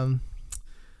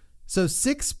 So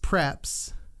 6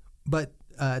 preps, but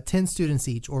 10 students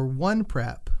each, or 1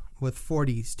 prep with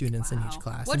 40 students in each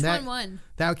class. Which one won?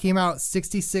 That came out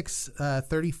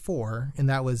 66-34, and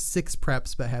that was 6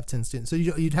 preps but have 10 students. So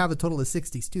you'd have a total of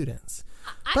 60 students.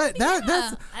 But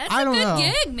that's I don't know.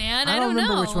 Gig, man. I don't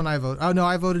remember know which one I voted. Oh no,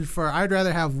 I voted for. I'd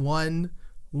rather have one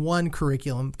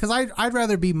curriculum because I'd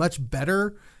rather be much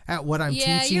better at what I'm teaching.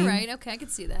 Yeah, you're right. Okay, I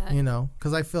could see that.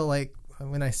 Because I feel like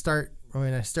when I start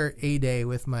A day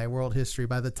with my world history,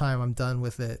 by the time I'm done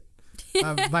with it,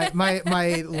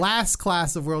 my last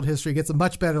class of world history gets a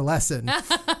much better lesson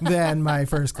than my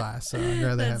first class. So I'd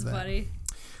rather have that. That's funny.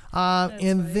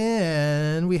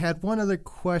 Then we had one other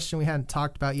question we hadn't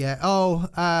talked about yet.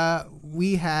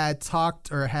 We had talked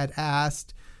or had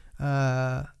asked,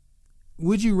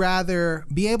 would you rather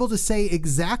be able to say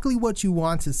exactly what you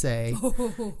want to say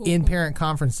in parent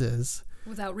conferences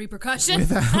without repercussion?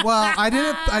 Well, I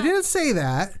didn't say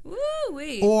that.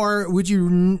 Woo-wee. Or would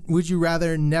you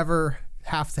rather never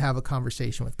have to have a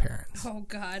conversation with parents? Oh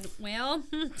God. Well,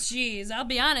 geez, I'll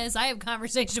be honest. I have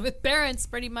conversation with parents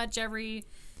pretty much every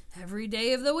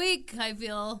day of the week, I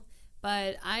feel.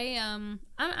 But I'm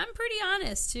pretty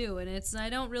honest too, and I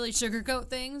don't really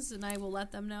sugarcoat things, and I will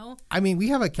let them know. I mean, we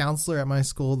have a counselor at my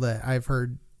school that I've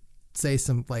heard say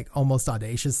some almost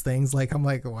audacious things. I'm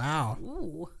like, wow.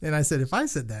 Ooh. And I said, if I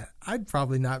said that, I'd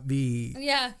probably not be.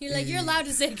 Yeah, you're allowed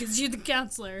to say it because you're the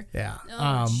counselor. Yeah.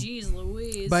 Oh, jeez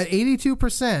Louise. But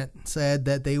 82% said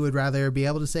that they would rather be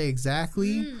able to say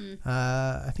exactly.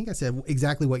 I think I said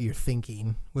exactly what you're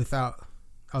thinking without.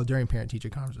 Oh, during parent-teacher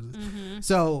conferences. Mm-hmm.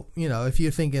 So, if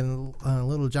you're thinking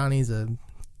little Johnny's a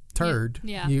turd,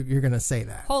 you're going to say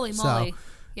that. Holy moly.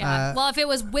 Yeah. Well, if it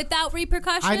was without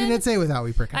repercussion. I didn't say without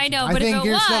repercussion. I know, but I think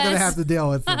you're still going to have to deal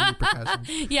with the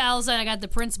repercussion. Yeah, all of a sudden I got the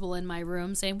principal in my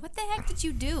room saying, what the heck did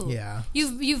you do? Yeah.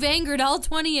 You've angered all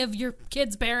 20 of your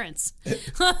kids' parents.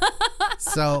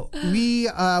 So we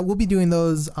will be doing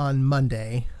those on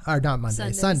Monday. Or not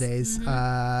Monday, Sundays.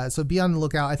 Mm-hmm. So be on the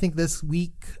lookout. I think this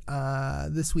week's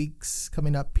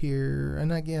coming up here.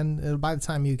 And again, by the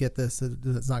time you get this,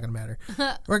 it's not going to matter.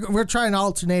 We're trying to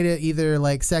alternate it either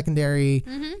secondary,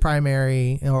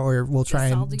 primary, or we'll try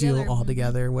and do it all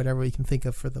together, whatever we can think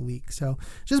of for the week. So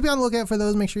just be on the lookout for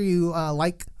those. Make sure you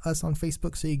like us on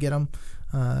Facebook so you get them.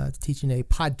 Teaching a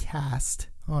podcast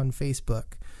on Facebook.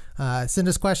 Send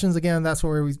us questions again. That's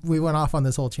where we went off on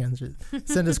this whole tangent.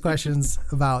 Send us questions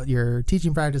about your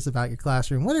teaching practice, about your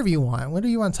classroom, whatever you want. Whatever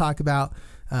you want to talk about,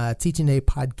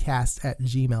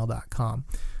 teachingapodcast@gmail.com.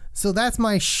 So that's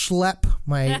my schlep,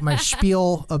 my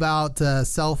spiel about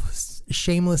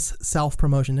shameless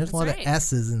self-promotion. There's a lot of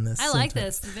S's in this. I like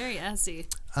this. It's very S-y.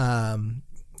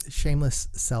 Shameless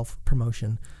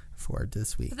self-promotion for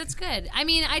this week. But that's good. I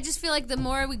mean, I just feel like the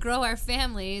more we grow our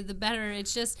family, the better.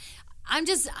 It's just... I'm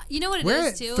just, you know what it We're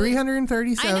is at too.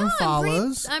 337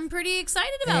 follows. I'm pretty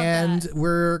excited about And that.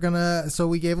 we're gonna. So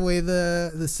we gave away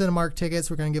the Cinemark tickets.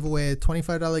 We're gonna give away a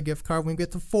 $25 gift card when we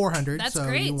get to 400. That's so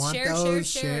great. you want Share, those?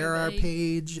 share, our everybody.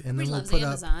 page, and Everybody then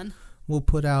loves Amazon. we'll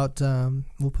put out the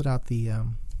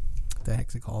the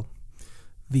heck's it called?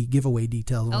 The giveaway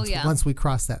details once we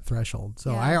cross that threshold.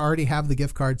 So I already have the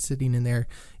gift card sitting in there.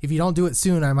 If you don't do it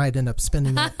soon, I might end up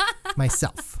spending it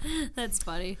myself. That's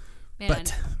funny. Man.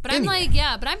 But I'm anyway.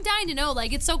 like, but I'm dying to know.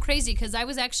 Like, it's so crazy because I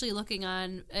was actually looking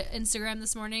on Instagram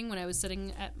this morning when I was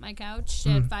sitting at my couch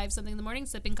at 5-something in the morning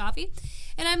sipping coffee.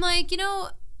 And I'm like,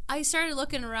 I started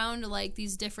looking around like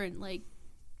these different like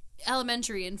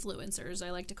elementary influencers,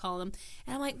 I like to call them.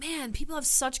 And I'm like, man, people have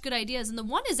such good ideas. And the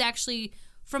one is actually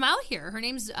from out here. Her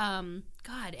name's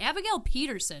Abigail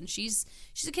Peterson. She's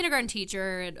a kindergarten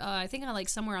teacher at I think like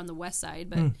somewhere on the west side,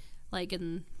 but like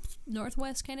in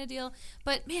Northwest kind of deal.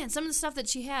 But man, some of the stuff that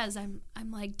she has, I'm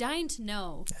like dying to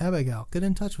know. Abigail, get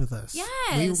in touch with us.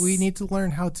 Yes. We need to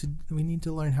learn how to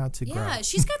grow. Yeah,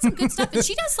 she's got some good stuff, and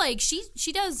she does like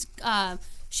she does.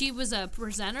 She was a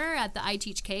presenter at the I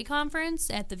Teach K conference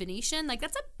at the Venetian. Like,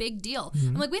 that's a big deal.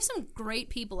 I'm like, we have some great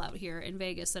people out here in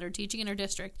Vegas that are teaching in our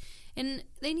district, and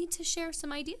they need to share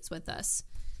some ideas with us.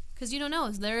 Because you don't know,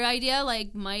 their idea,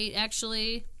 like, might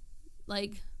actually,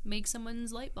 like, make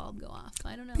someone's light bulb go off.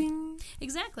 I don't know. Bing.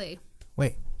 Exactly.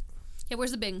 Wait. Yeah,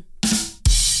 where's the bing?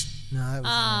 No,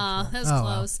 that was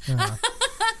close.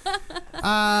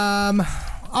 Well.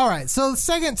 All right. So the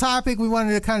second topic we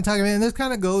wanted to kind of talk about, and this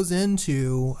kind of goes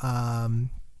into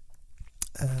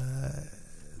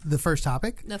the first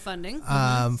topic, The funding.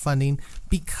 funding,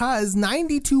 because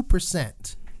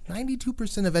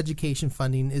 92% of education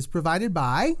funding is provided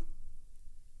by.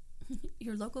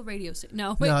 Your local radio station.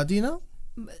 No, wait. No, do you know?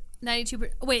 92%.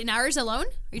 Wait, in ours alone?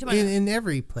 Are you talking about In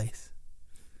every place.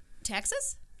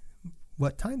 taxes?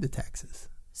 What kind of taxes?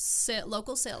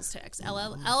 Local sales tax,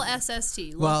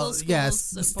 LSST. Local Well, schools yes,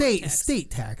 support tax.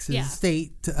 state taxes, Yeah.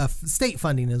 state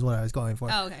funding is what I was going for.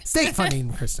 Oh, okay. State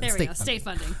funding, Kristen. There we go. State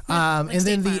funding. And Like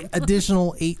then State the Farm.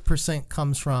 additional 8%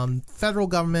 comes from federal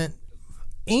government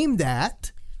aimed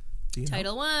at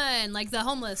Title I, like the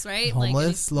homeless, right?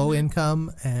 homeless, low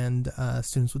income, and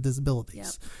students with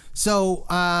disabilities. Yep. So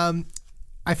I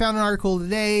found an article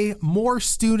today. More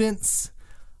students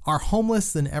are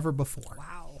homeless than ever before.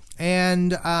 Wow.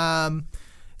 And I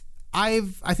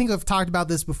think I've talked about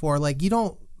this before. Like,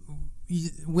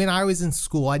 when I was in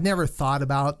school, I never thought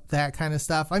about that kind of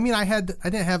stuff. I mean, I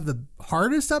didn't have the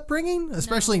hardest upbringing,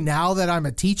 especially now that I'm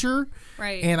a teacher,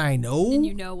 Right. and I know And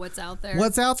you know what's out there.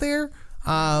 what's out there. But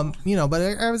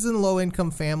I was in a low income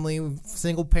family,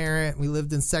 single parent. We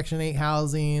lived in Section 8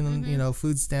 housing,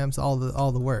 food stamps, all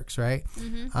the works, right?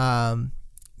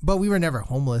 But we were never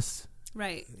homeless.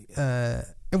 Right.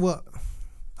 Well,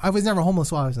 I was never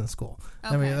homeless while I was in school.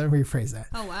 Okay. Let me rephrase that.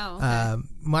 Oh, wow. Okay.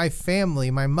 My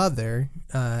family, my mother,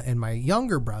 and my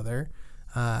younger brother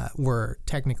were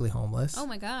technically homeless. Oh,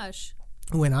 my gosh.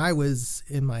 When I was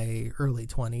in my early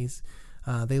 20s,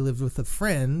 they lived with a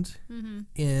friend,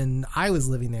 and I was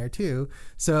living there too.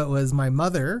 So it was my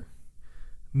mother,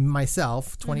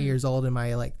 myself, 20 years old, and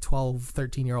my like 12,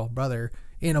 13-year-old brother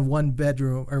in a one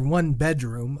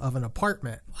bedroom of an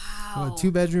apartment. Wow. So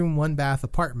a 2-bedroom, 1-bath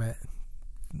apartment.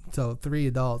 So 3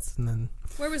 adults, and then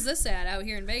Where was this at? Out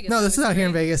here in Vegas? no, this is out here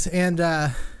in right? Vegas. And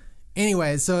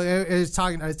anyway, so I was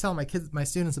telling my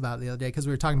students about it the other day because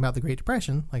we were talking about the Great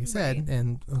Depression, like I said, Right.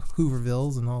 and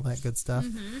Hoovervilles and all that good stuff.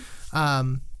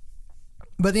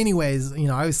 But anyways,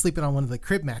 I was sleeping on one of the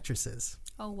crib mattresses,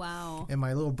 Oh, wow. and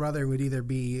my little brother would either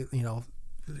be,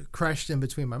 crushed in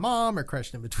between my mom or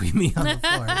crushed in between me on the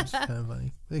floor. It's kind of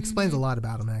funny. It explains a lot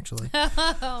about him, actually.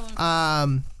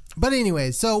 But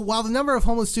anyway, so while the number of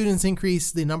homeless students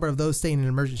increased, the number of those staying in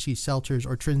emergency shelters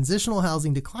or transitional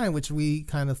housing declined, which we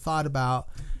kind of thought about.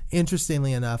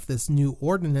 Interestingly enough, this new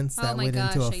ordinance that Oh my went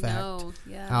gosh, into I effect know.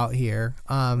 Yeah. out here,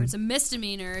 It's a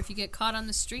misdemeanor if you get caught on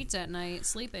the streets at night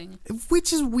sleeping.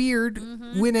 which is weird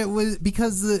when it was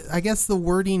because I guess the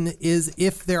wording is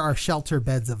if there are shelter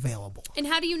beds available. And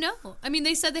how do you know? I mean,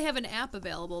 they said they have an app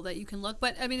available that you can look,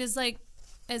 but I mean, is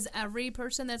every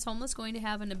person that's homeless going to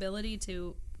have an ability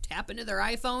to tap into their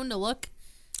iPhone to look?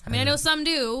 I mean, I know some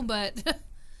do, but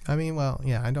I mean, well,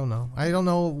 yeah, I don't know. I don't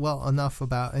know well enough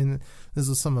about, and this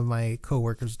was some of my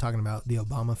coworkers talking about the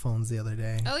Obama phones the other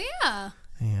day, oh yeah,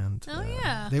 and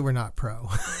yeah. they were not pro.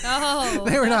 oh,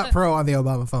 They were not pro on the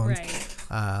Obama phones.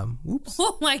 right. Whoops.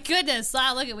 Oh my goodness!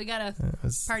 Ah, look, we got a It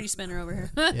was- party spinner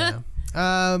over here.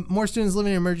 yeah. More students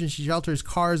living in emergency shelters,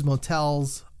 cars,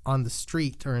 motels, on the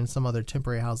street, or in some other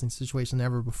temporary housing situation than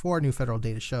ever before, new federal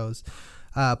data shows.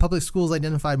 Public schools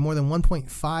identified more than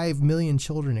 1.5 million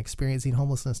children experiencing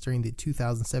homelessness during the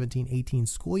 2017-18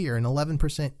 school year, an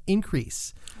 11%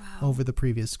 increase over the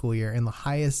previous school year, and the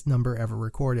highest number ever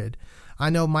recorded. I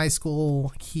know my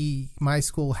school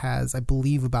has, I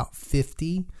believe, about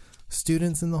 50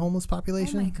 students in the homeless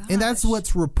population. Oh my gosh. And that's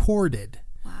what's reported.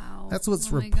 Wow. That's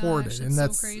what's Oh my reported. gosh, and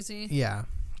that's so crazy. Yeah.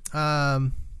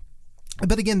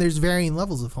 But again, there's varying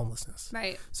levels of homelessness.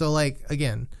 Right. So like,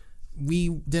 again, we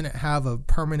didn't have a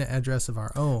permanent address of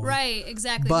our own. Right,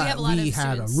 exactly. But we have a lot of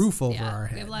had students, a roof over our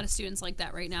head. We have a lot of students like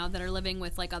that right now that are living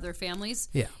with like other families.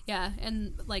 Yeah. Yeah,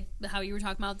 and like how you were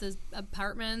talking about the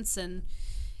apartments, and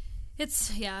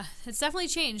it's definitely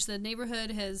changed. The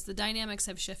neighborhood the dynamics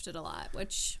have shifted a lot,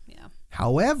 which, yeah.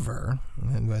 However,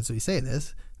 and as we say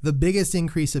this, the biggest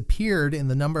increase appeared in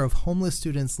the number of homeless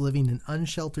students living in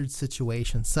unsheltered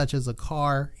situations, such as a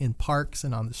car, in parks,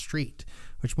 and on the street,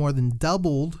 which more than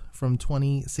doubled from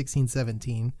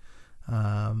 2016-17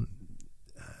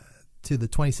 to the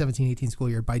 2017-18 school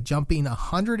year by jumping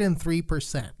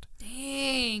 103%.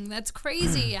 Dang, that's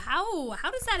crazy. How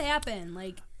does that happen?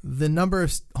 Like, the number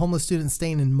of homeless students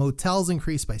staying in motels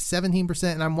increased by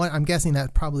 17%, and I'm guessing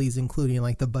that probably is including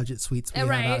like the budget suites we have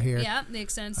out here. Yeah, the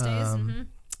extended stays.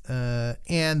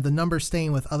 And the number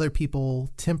staying with other people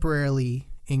temporarily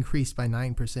increased by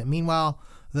 9%. Meanwhile,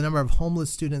 the number of homeless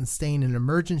students staying in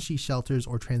emergency shelters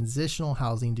or transitional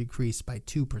housing decreased by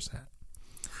 2%.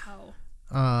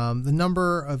 Wow.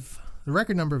 The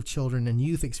record number of children and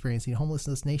youth experiencing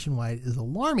homelessness nationwide is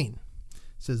alarming,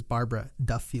 says Barbara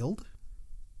Duffield.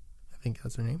 I think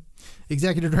that's her name.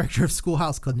 Executive Director of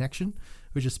Schoolhouse Connection,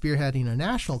 which is spearheading a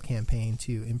national campaign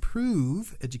to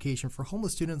improve education for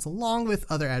homeless students, along with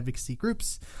other advocacy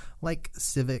groups like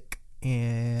Civic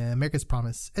and America's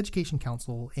Promise Education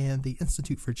Council and the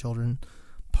Institute for Children,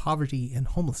 Poverty and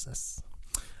Homelessness.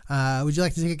 Would you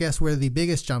like to take a guess where the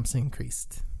biggest jumps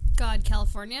increased? God,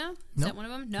 California? Is Nope. that one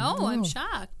of them? No, I'm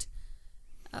shocked.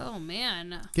 Oh,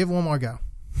 man. Give one more go.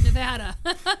 Nevada.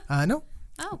 No.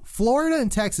 Oh. Florida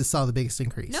and Texas saw the biggest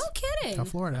increase. No kidding.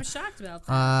 Florida. I'm shocked about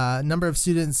that. Number of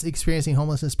students experiencing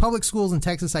homelessness. Public schools in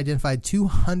Texas identified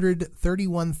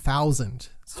 231,000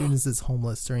 students as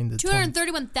homeless during the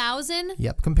 231,000?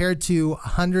 Yep, compared to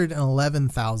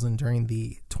 111,000 during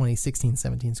the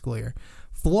 2016-17 school year.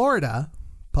 Florida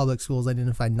public schools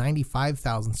identified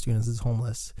 95,000 students as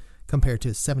homeless compared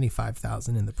to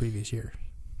 75,000 in the previous year.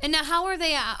 And now how are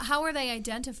they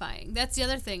identifying? That's the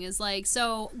other thing is like,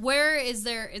 so where is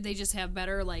they just have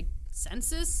better like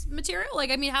census material? Like,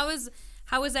 I mean, how is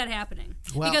that happening?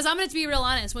 Well, because I'm going to be real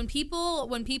honest, when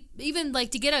people even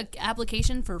like to get an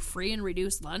application for free and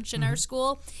reduced lunch in our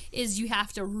school is you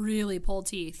have to really pull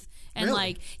teeth. And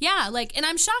Really? and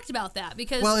I'm shocked about that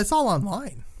because well, it's all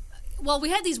online. well, we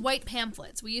had these white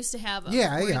pamphlets. We used to have them.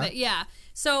 Yeah.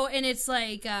 So, and it's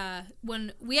like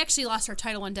when we actually lost our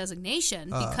Title I designation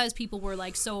because people were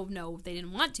like, they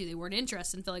didn't want to. They weren't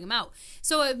interested in filling them out.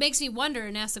 So it makes me wonder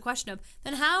and ask the question of,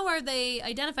 then how are they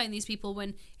identifying these people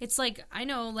when it's like, I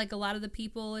know like a lot of the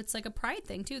people, it's like a pride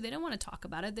thing too. They don't want to talk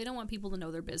about it. They don't want people to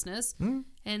know their business.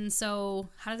 And so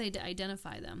how do they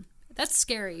identify them? That's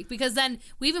scary because then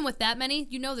even with that many,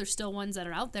 there's still ones that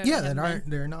are out there. Yeah,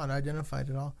 they're not identified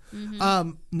at all. New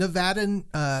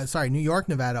York,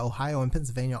 Nevada, Ohio, and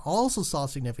Pennsylvania also saw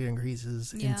significant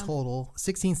increases in total.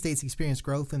 16 states experienced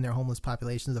growth in their homeless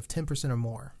populations of 10% or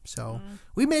more. So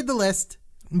we made the list,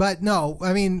 but no,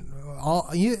 I mean,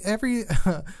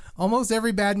 almost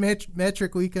every bad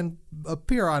metric we can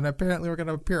appear on, apparently we're going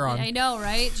to appear on. I know,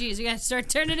 right? Jeez, we got to start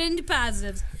turning it into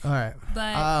positives. All right.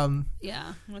 But,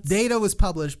 data was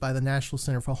published by the National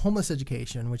Center for Homeless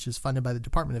Education, which is funded by the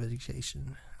Department of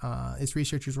Education. Its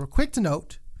researchers were quick to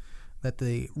note that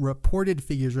the reported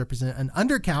figures represent an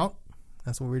undercount.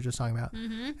 That's what we were just talking about,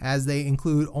 as they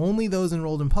include only those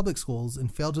enrolled in public schools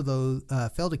and fail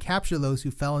to capture those who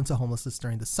fell into homelessness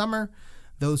during the summer,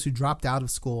 those who dropped out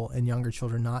of school, and younger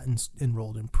children not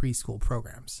enrolled in preschool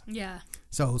programs. Yeah.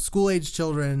 So school-age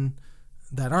children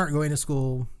that aren't going to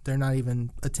school, they're not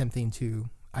even attempting to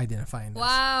identify in this.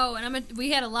 Wow. And we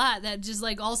had a lot that just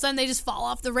like all of a sudden they just fall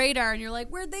off the radar and you're like,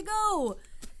 where'd they go?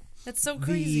 That's so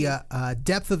crazy. The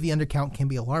depth of the undercount can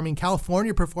be alarming.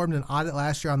 California performed an audit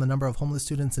last year on the number of homeless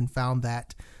students and found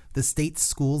that the state's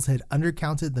schools had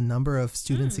undercounted the number of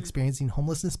students experiencing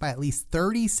homelessness by at least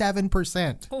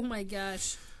 37%. Oh my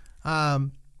gosh.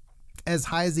 As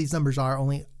high as these numbers are,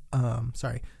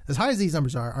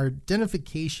 our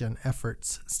identification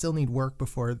efforts still need work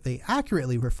before they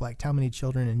accurately reflect how many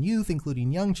children and youth,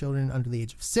 including young children under the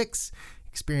age of 6,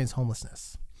 experience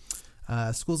homelessness.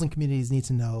 Schools and communities need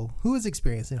to know who is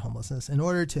experiencing homelessness in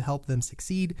order to help them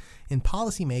succeed. And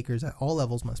policymakers at all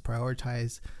levels must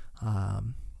prioritize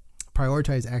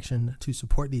action to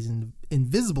support these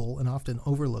invisible and often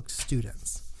overlooked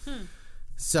students.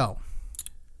 So,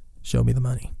 show me the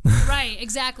money. Right,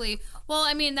 exactly. Well,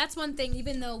 I mean, that's one thing,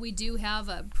 even though we do have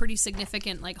a pretty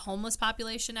significant, like, homeless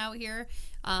population out here.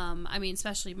 I mean,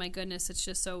 especially, my goodness, it's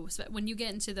just so, when you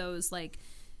get into those, like,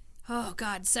 oh,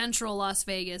 God, central Las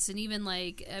Vegas, and even,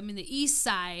 like, I mean, the east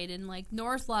side and, like,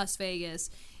 north Las Vegas,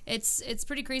 it's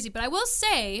pretty crazy. But I will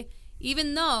say,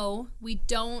 even though we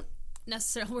don't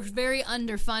necessarily, we're very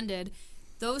underfunded,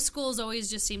 those schools always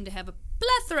just seem to have a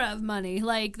plethora of money.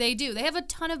 Like, they do. They have a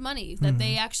ton of money that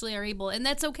they actually are able, and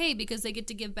that's okay because they get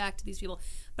to give back to these people.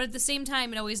 But at the same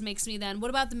time, it always makes me then, what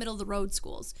about the middle of the road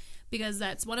schools? Because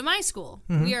that's one of my school.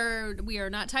 We are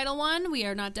not Title I. We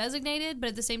are not designated, but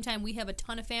at the same time, we have a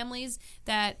ton of families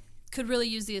that could really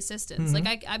use the assistance.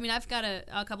 Like, I mean, I've got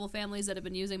a couple of families that have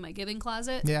been using my giving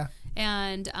closet. Yeah.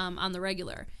 And on the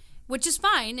regular, which is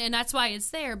fine, and that's why it's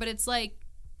there. But it's like,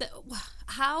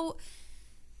 how...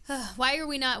 Why are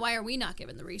we not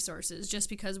given the resources just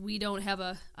because we don't have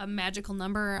a magical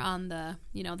number on the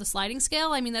the sliding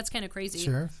scale? I mean, that's kind of crazy.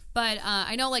 Sure. But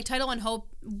I know, like, Title I Hope,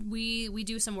 we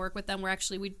do some work with them. We're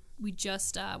actually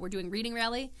we're doing Reading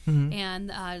Rally, and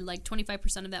like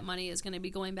 25% of that money is going to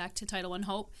be going back to Title I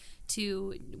Hope.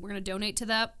 We're going to donate to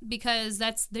that because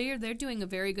they're doing a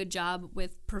very good job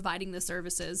with providing the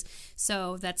services.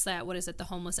 So that's what is it, the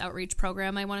Homeless Outreach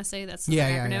Program? I want to say that's the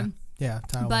acronym. Yeah,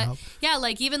 Title I Hope. Yeah,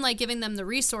 like, even like giving them the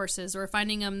resources or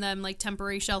finding them like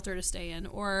temporary shelter to stay in,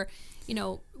 or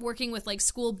working with like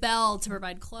School Bell to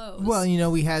provide clothes. Well,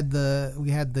 we had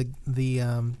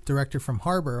the director from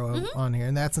Harbor on here,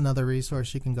 and that's another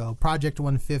resource you can go. Project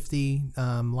 150.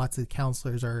 Lots of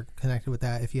counselors are connected with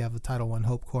that. If you have a Title I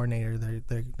Hope coordinator,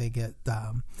 they get.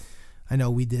 I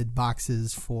know we did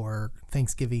boxes for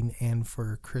Thanksgiving and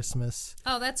for Christmas.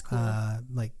 Oh, that's cool.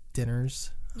 Like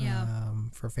dinners. Yeah.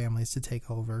 For families to take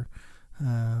over.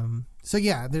 So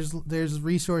yeah, there's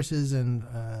resources and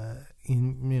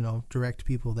direct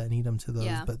people that need them to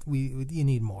those, but you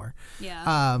need more. Yeah.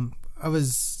 I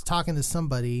was talking to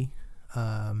somebody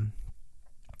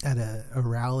at a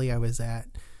rally I was at,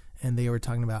 and they were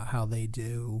talking about how they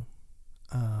do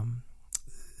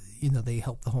they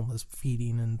help the homeless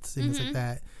feeding and things like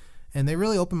that. And they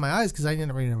really opened my eyes because I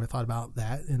never thought about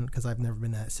that, and because I've never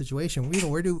been in that situation.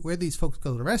 Where do these folks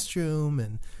go to the restroom,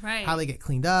 and how they get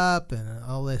cleaned up, and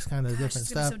all this kind of different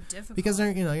stuff. So difficult. Because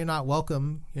you're not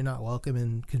welcome. You're not welcome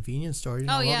in convenience stores. You're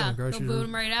not welcome in grocery they'll boot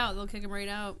them right out. They'll kick them right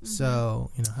out.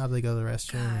 So how do they go to the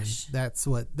restroom?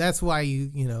 And that's why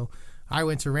I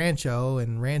went to Rancho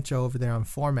over there on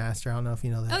Fourmaster. I don't know if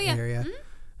you know that area.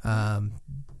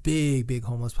 Big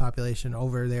homeless population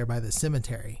over there by the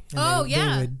cemetery. And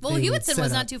Hewitson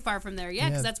was not too far from there. Yeah,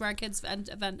 because that's where our kids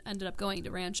ended up going to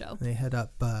Rancho. They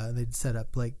they'd set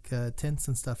up like tents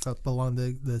and stuff up along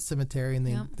the cemetery, and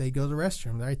they go to the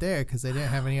restroom right there because they didn't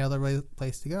have any other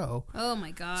place to go. Oh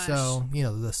my gosh! So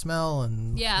the smell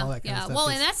and all that kind of stuff. Well,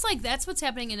 and that's what's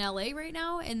happening in LA right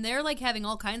now, and they're like having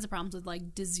all kinds of problems with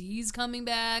like disease coming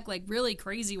back, like really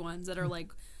crazy ones that are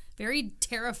like very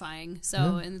terrifying.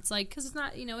 So, and it's like, because it's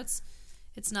not,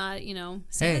 it's not,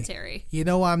 sanitary. Hey,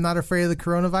 why I'm not afraid of the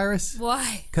coronavirus?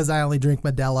 Why? Because I only drink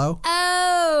Modelo.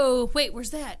 Oh, wait, where's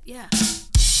that? Yeah.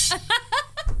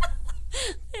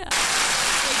 Yeah.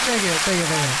 Take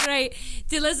it. Right.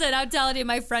 Dude, listen, I'm telling you,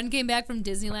 my friend came back from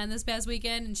Disneyland this past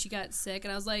weekend, and she got sick,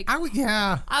 and I was like... I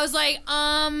was like,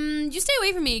 you stay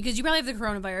away from me, because you probably have the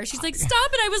coronavirus. She's like,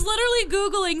 stop it, I was literally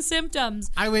Googling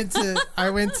symptoms. I went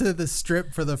to the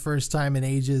Strip for the first time in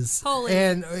ages. Holy.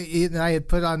 And I had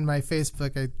put on my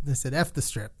Facebook, I said, F the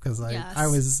Strip, because I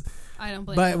was... I don't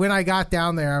blame But you. when I got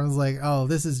down there, I was like, "Oh,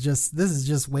 this is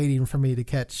just waiting for me to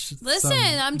catch." Listen,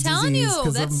 I'm telling you,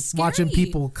 that's I'm scary. watching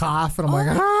people cough, and I'm like,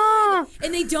 "Ah!"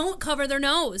 And they don't cover their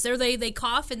nose. They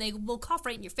cough, and they will cough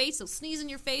right in your face. They'll sneeze in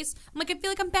your face. I'm like, I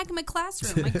feel like I'm back in my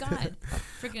classroom. My God,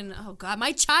 freaking! Oh God,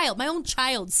 my own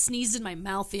child sneezed in my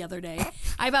mouth the other day.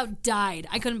 I about died.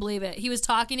 I couldn't believe it. He was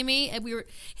talking to me, and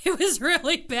it was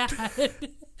really bad.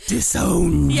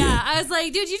 Disowned. Yeah, I was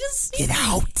like, dude, you just sneezed. Get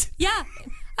out. Yeah.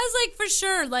 I was like, for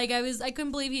sure. Like, I couldn't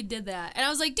believe he did that. And I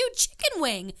was like, dude, chicken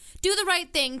wing. Do the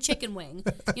right thing, chicken wing.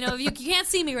 You can't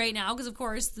see me right now because, of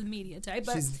course, the media type.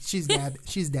 But she's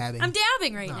dabbing. I'm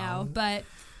dabbing right now, but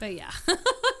yeah.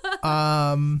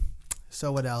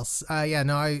 So what else? I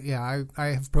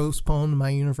have postponed my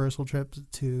Universal trip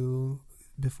to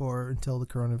until the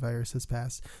coronavirus has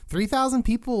passed. 3,000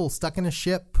 people stuck in a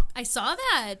ship. I saw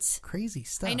that. Crazy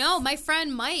stuff. I know. My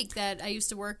friend Mike, that I used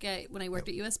to work at when I worked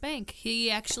at U.S. Bank,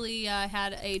 he actually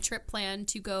had a trip planned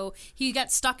to go. He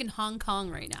got stuck in Hong Kong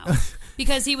right now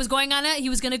because he was going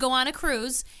to go on a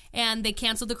cruise, and they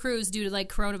canceled the cruise due to like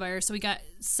coronavirus. So he got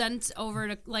sent over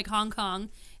to like Hong Kong,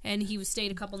 and he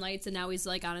stayed a couple nights, and now he's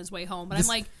like on his way home. But I'm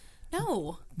like,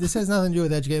 no. This has nothing to do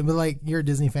with educating, but like, you're a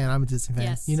Disney fan. I'm a Disney fan.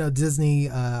 Yes. You know, Disney,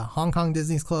 Hong Kong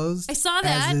Disney's closed. I saw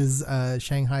that. As is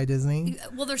Shanghai Disney.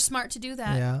 Well, they're smart to do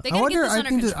that. Yeah. They gotta get this under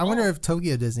control. I wonder if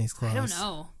Tokyo Disney's closed. I don't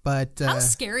know. But how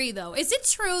scary though. Is it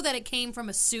true that it came from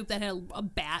a soup that had a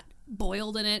bat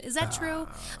boiled in it? Is that true?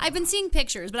 I've been seeing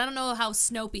pictures, but I don't know how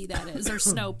Snopey that is, or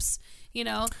Snopes, you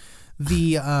know?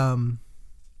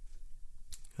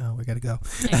 Oh, we gotta go.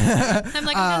 I'm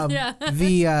like, yeah.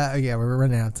 We're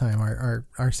running out of time.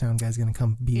 Our sound guy's gonna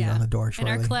come beat on the door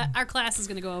shortly. And our class is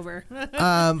gonna go over.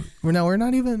 We're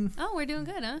not even. Oh, we're doing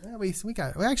good, huh? Yeah, we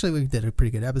did a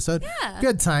pretty good episode. Yeah.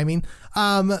 Good timing.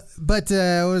 But what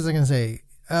was I gonna say?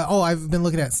 I've been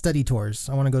looking at study tours.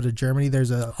 I want to go to Germany. There's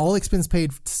a all expense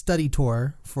paid study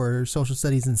tour for social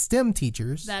studies and STEM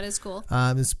teachers. That is cool.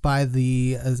 It's by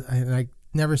and I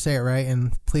never say it right,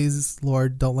 and please,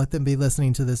 Lord, don't let them be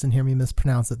listening to this and hear me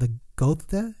mispronounce it. The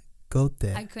Goethe.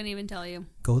 I couldn't even tell you.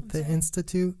 Goethe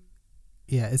Institute.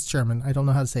 Yeah, it's German. I don't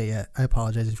know how to say it yet. I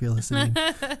apologize if you're listening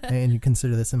and you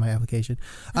consider this in my application.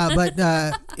 But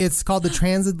it's called the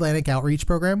Transatlantic Outreach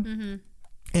Program. Mm-hmm.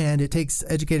 And it takes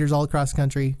educators all across the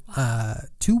country,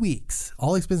 2 weeks,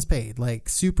 all expense paid, like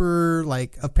super,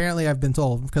 like apparently I've been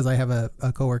told, because I have a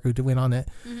coworker who went on it,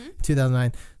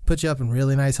 2009, put you up in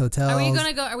really nice hotels. Are we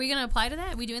going to apply to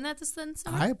that? Are we doing that this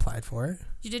summer? I applied for it.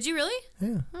 Did you really?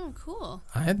 Yeah. Oh, cool.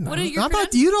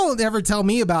 You don't ever tell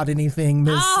me about anything,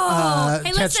 Miss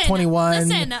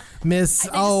Catch-21. Miss,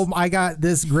 I got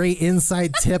this great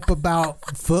inside tip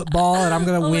about football, and I'm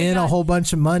going to win a whole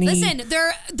bunch of money. Listen,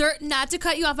 they're not to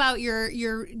cut you off about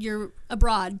your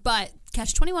abroad, but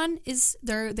Catch-21 is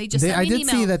they just sent me an email. I did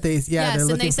see that they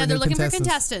said they're looking for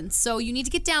contestants. So you need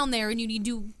to get down there and you need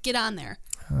to get on there.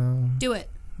 Do it.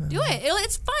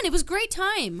 It's fun. It was a great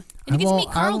time. And you get to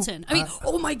meet Carlton.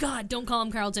 Oh my God, don't call him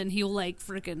Carlton. He'll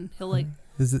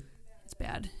Is it? It's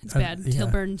bad. It's bad. Yeah.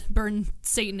 He'll burn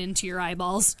Satan into your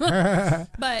eyeballs.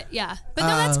 But yeah. But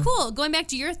no, that's cool. Going back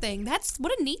to your thing,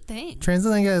 what a neat thing.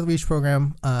 Transatlantic Outreach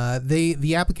Program.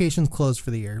 The application's closed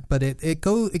for the year, but it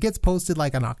gets posted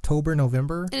like in October,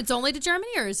 November. And it's only to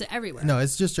Germany, or is it everywhere? No,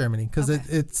 it's just Germany, because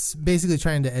it's basically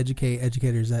trying to educate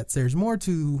educators that there's more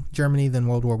to Germany than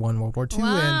World War I, World War II, and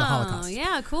the Holocaust.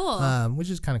 Yeah, cool. Which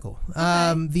is kind of cool.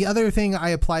 Okay. The other thing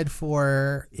I applied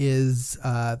for is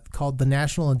called the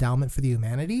National Endowment for the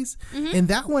Humanities, and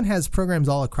that one has programs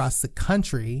all across the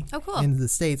country. Oh, cool. In the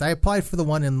States. I applied for the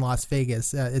one in Las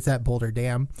Vegas. It's at Boulder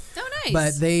Dam. Oh, nice.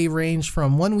 But they range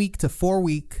from 1 week to 4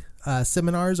 week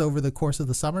seminars over the course of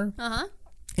the summer. Uh-huh.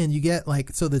 And you get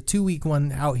the 2 week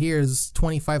one out here is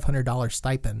 $2,500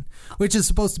 stipend, which is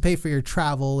supposed to pay for your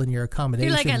travel and your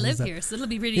accommodations. You're like, I live here, so it'll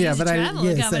be really easy travel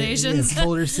accommodations. Yes,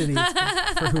 Boulder City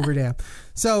for Hoover Dam.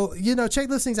 So, check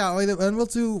those things out. And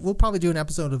we'll probably do an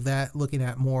episode of that, looking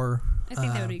at more I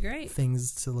think that would be great.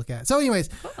 Things to look at. So anyways,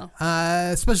 cool.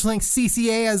 Special thanks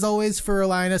CCA as always for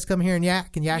allowing us to come here and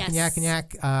yak.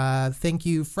 Thank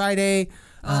you, Friday.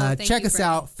 Check us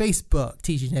out, Facebook,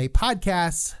 TGA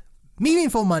Podcasts,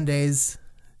 Meaningful Mondays.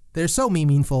 They're so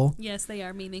meaningful. Yes, they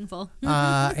are meaningful.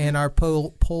 And our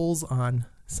polls on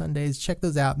Sundays. Check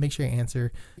those out. Make sure you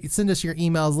answer. You send us your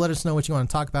emails. Let us know what you want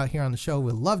to talk about here on the show.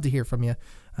 We'd love to hear from you.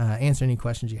 Answer any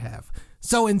questions you have.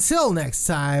 So until next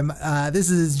time, this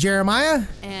is Jeremiah.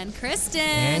 And Kristen.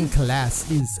 And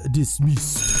class is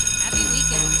dismissed. Happy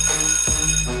weekend.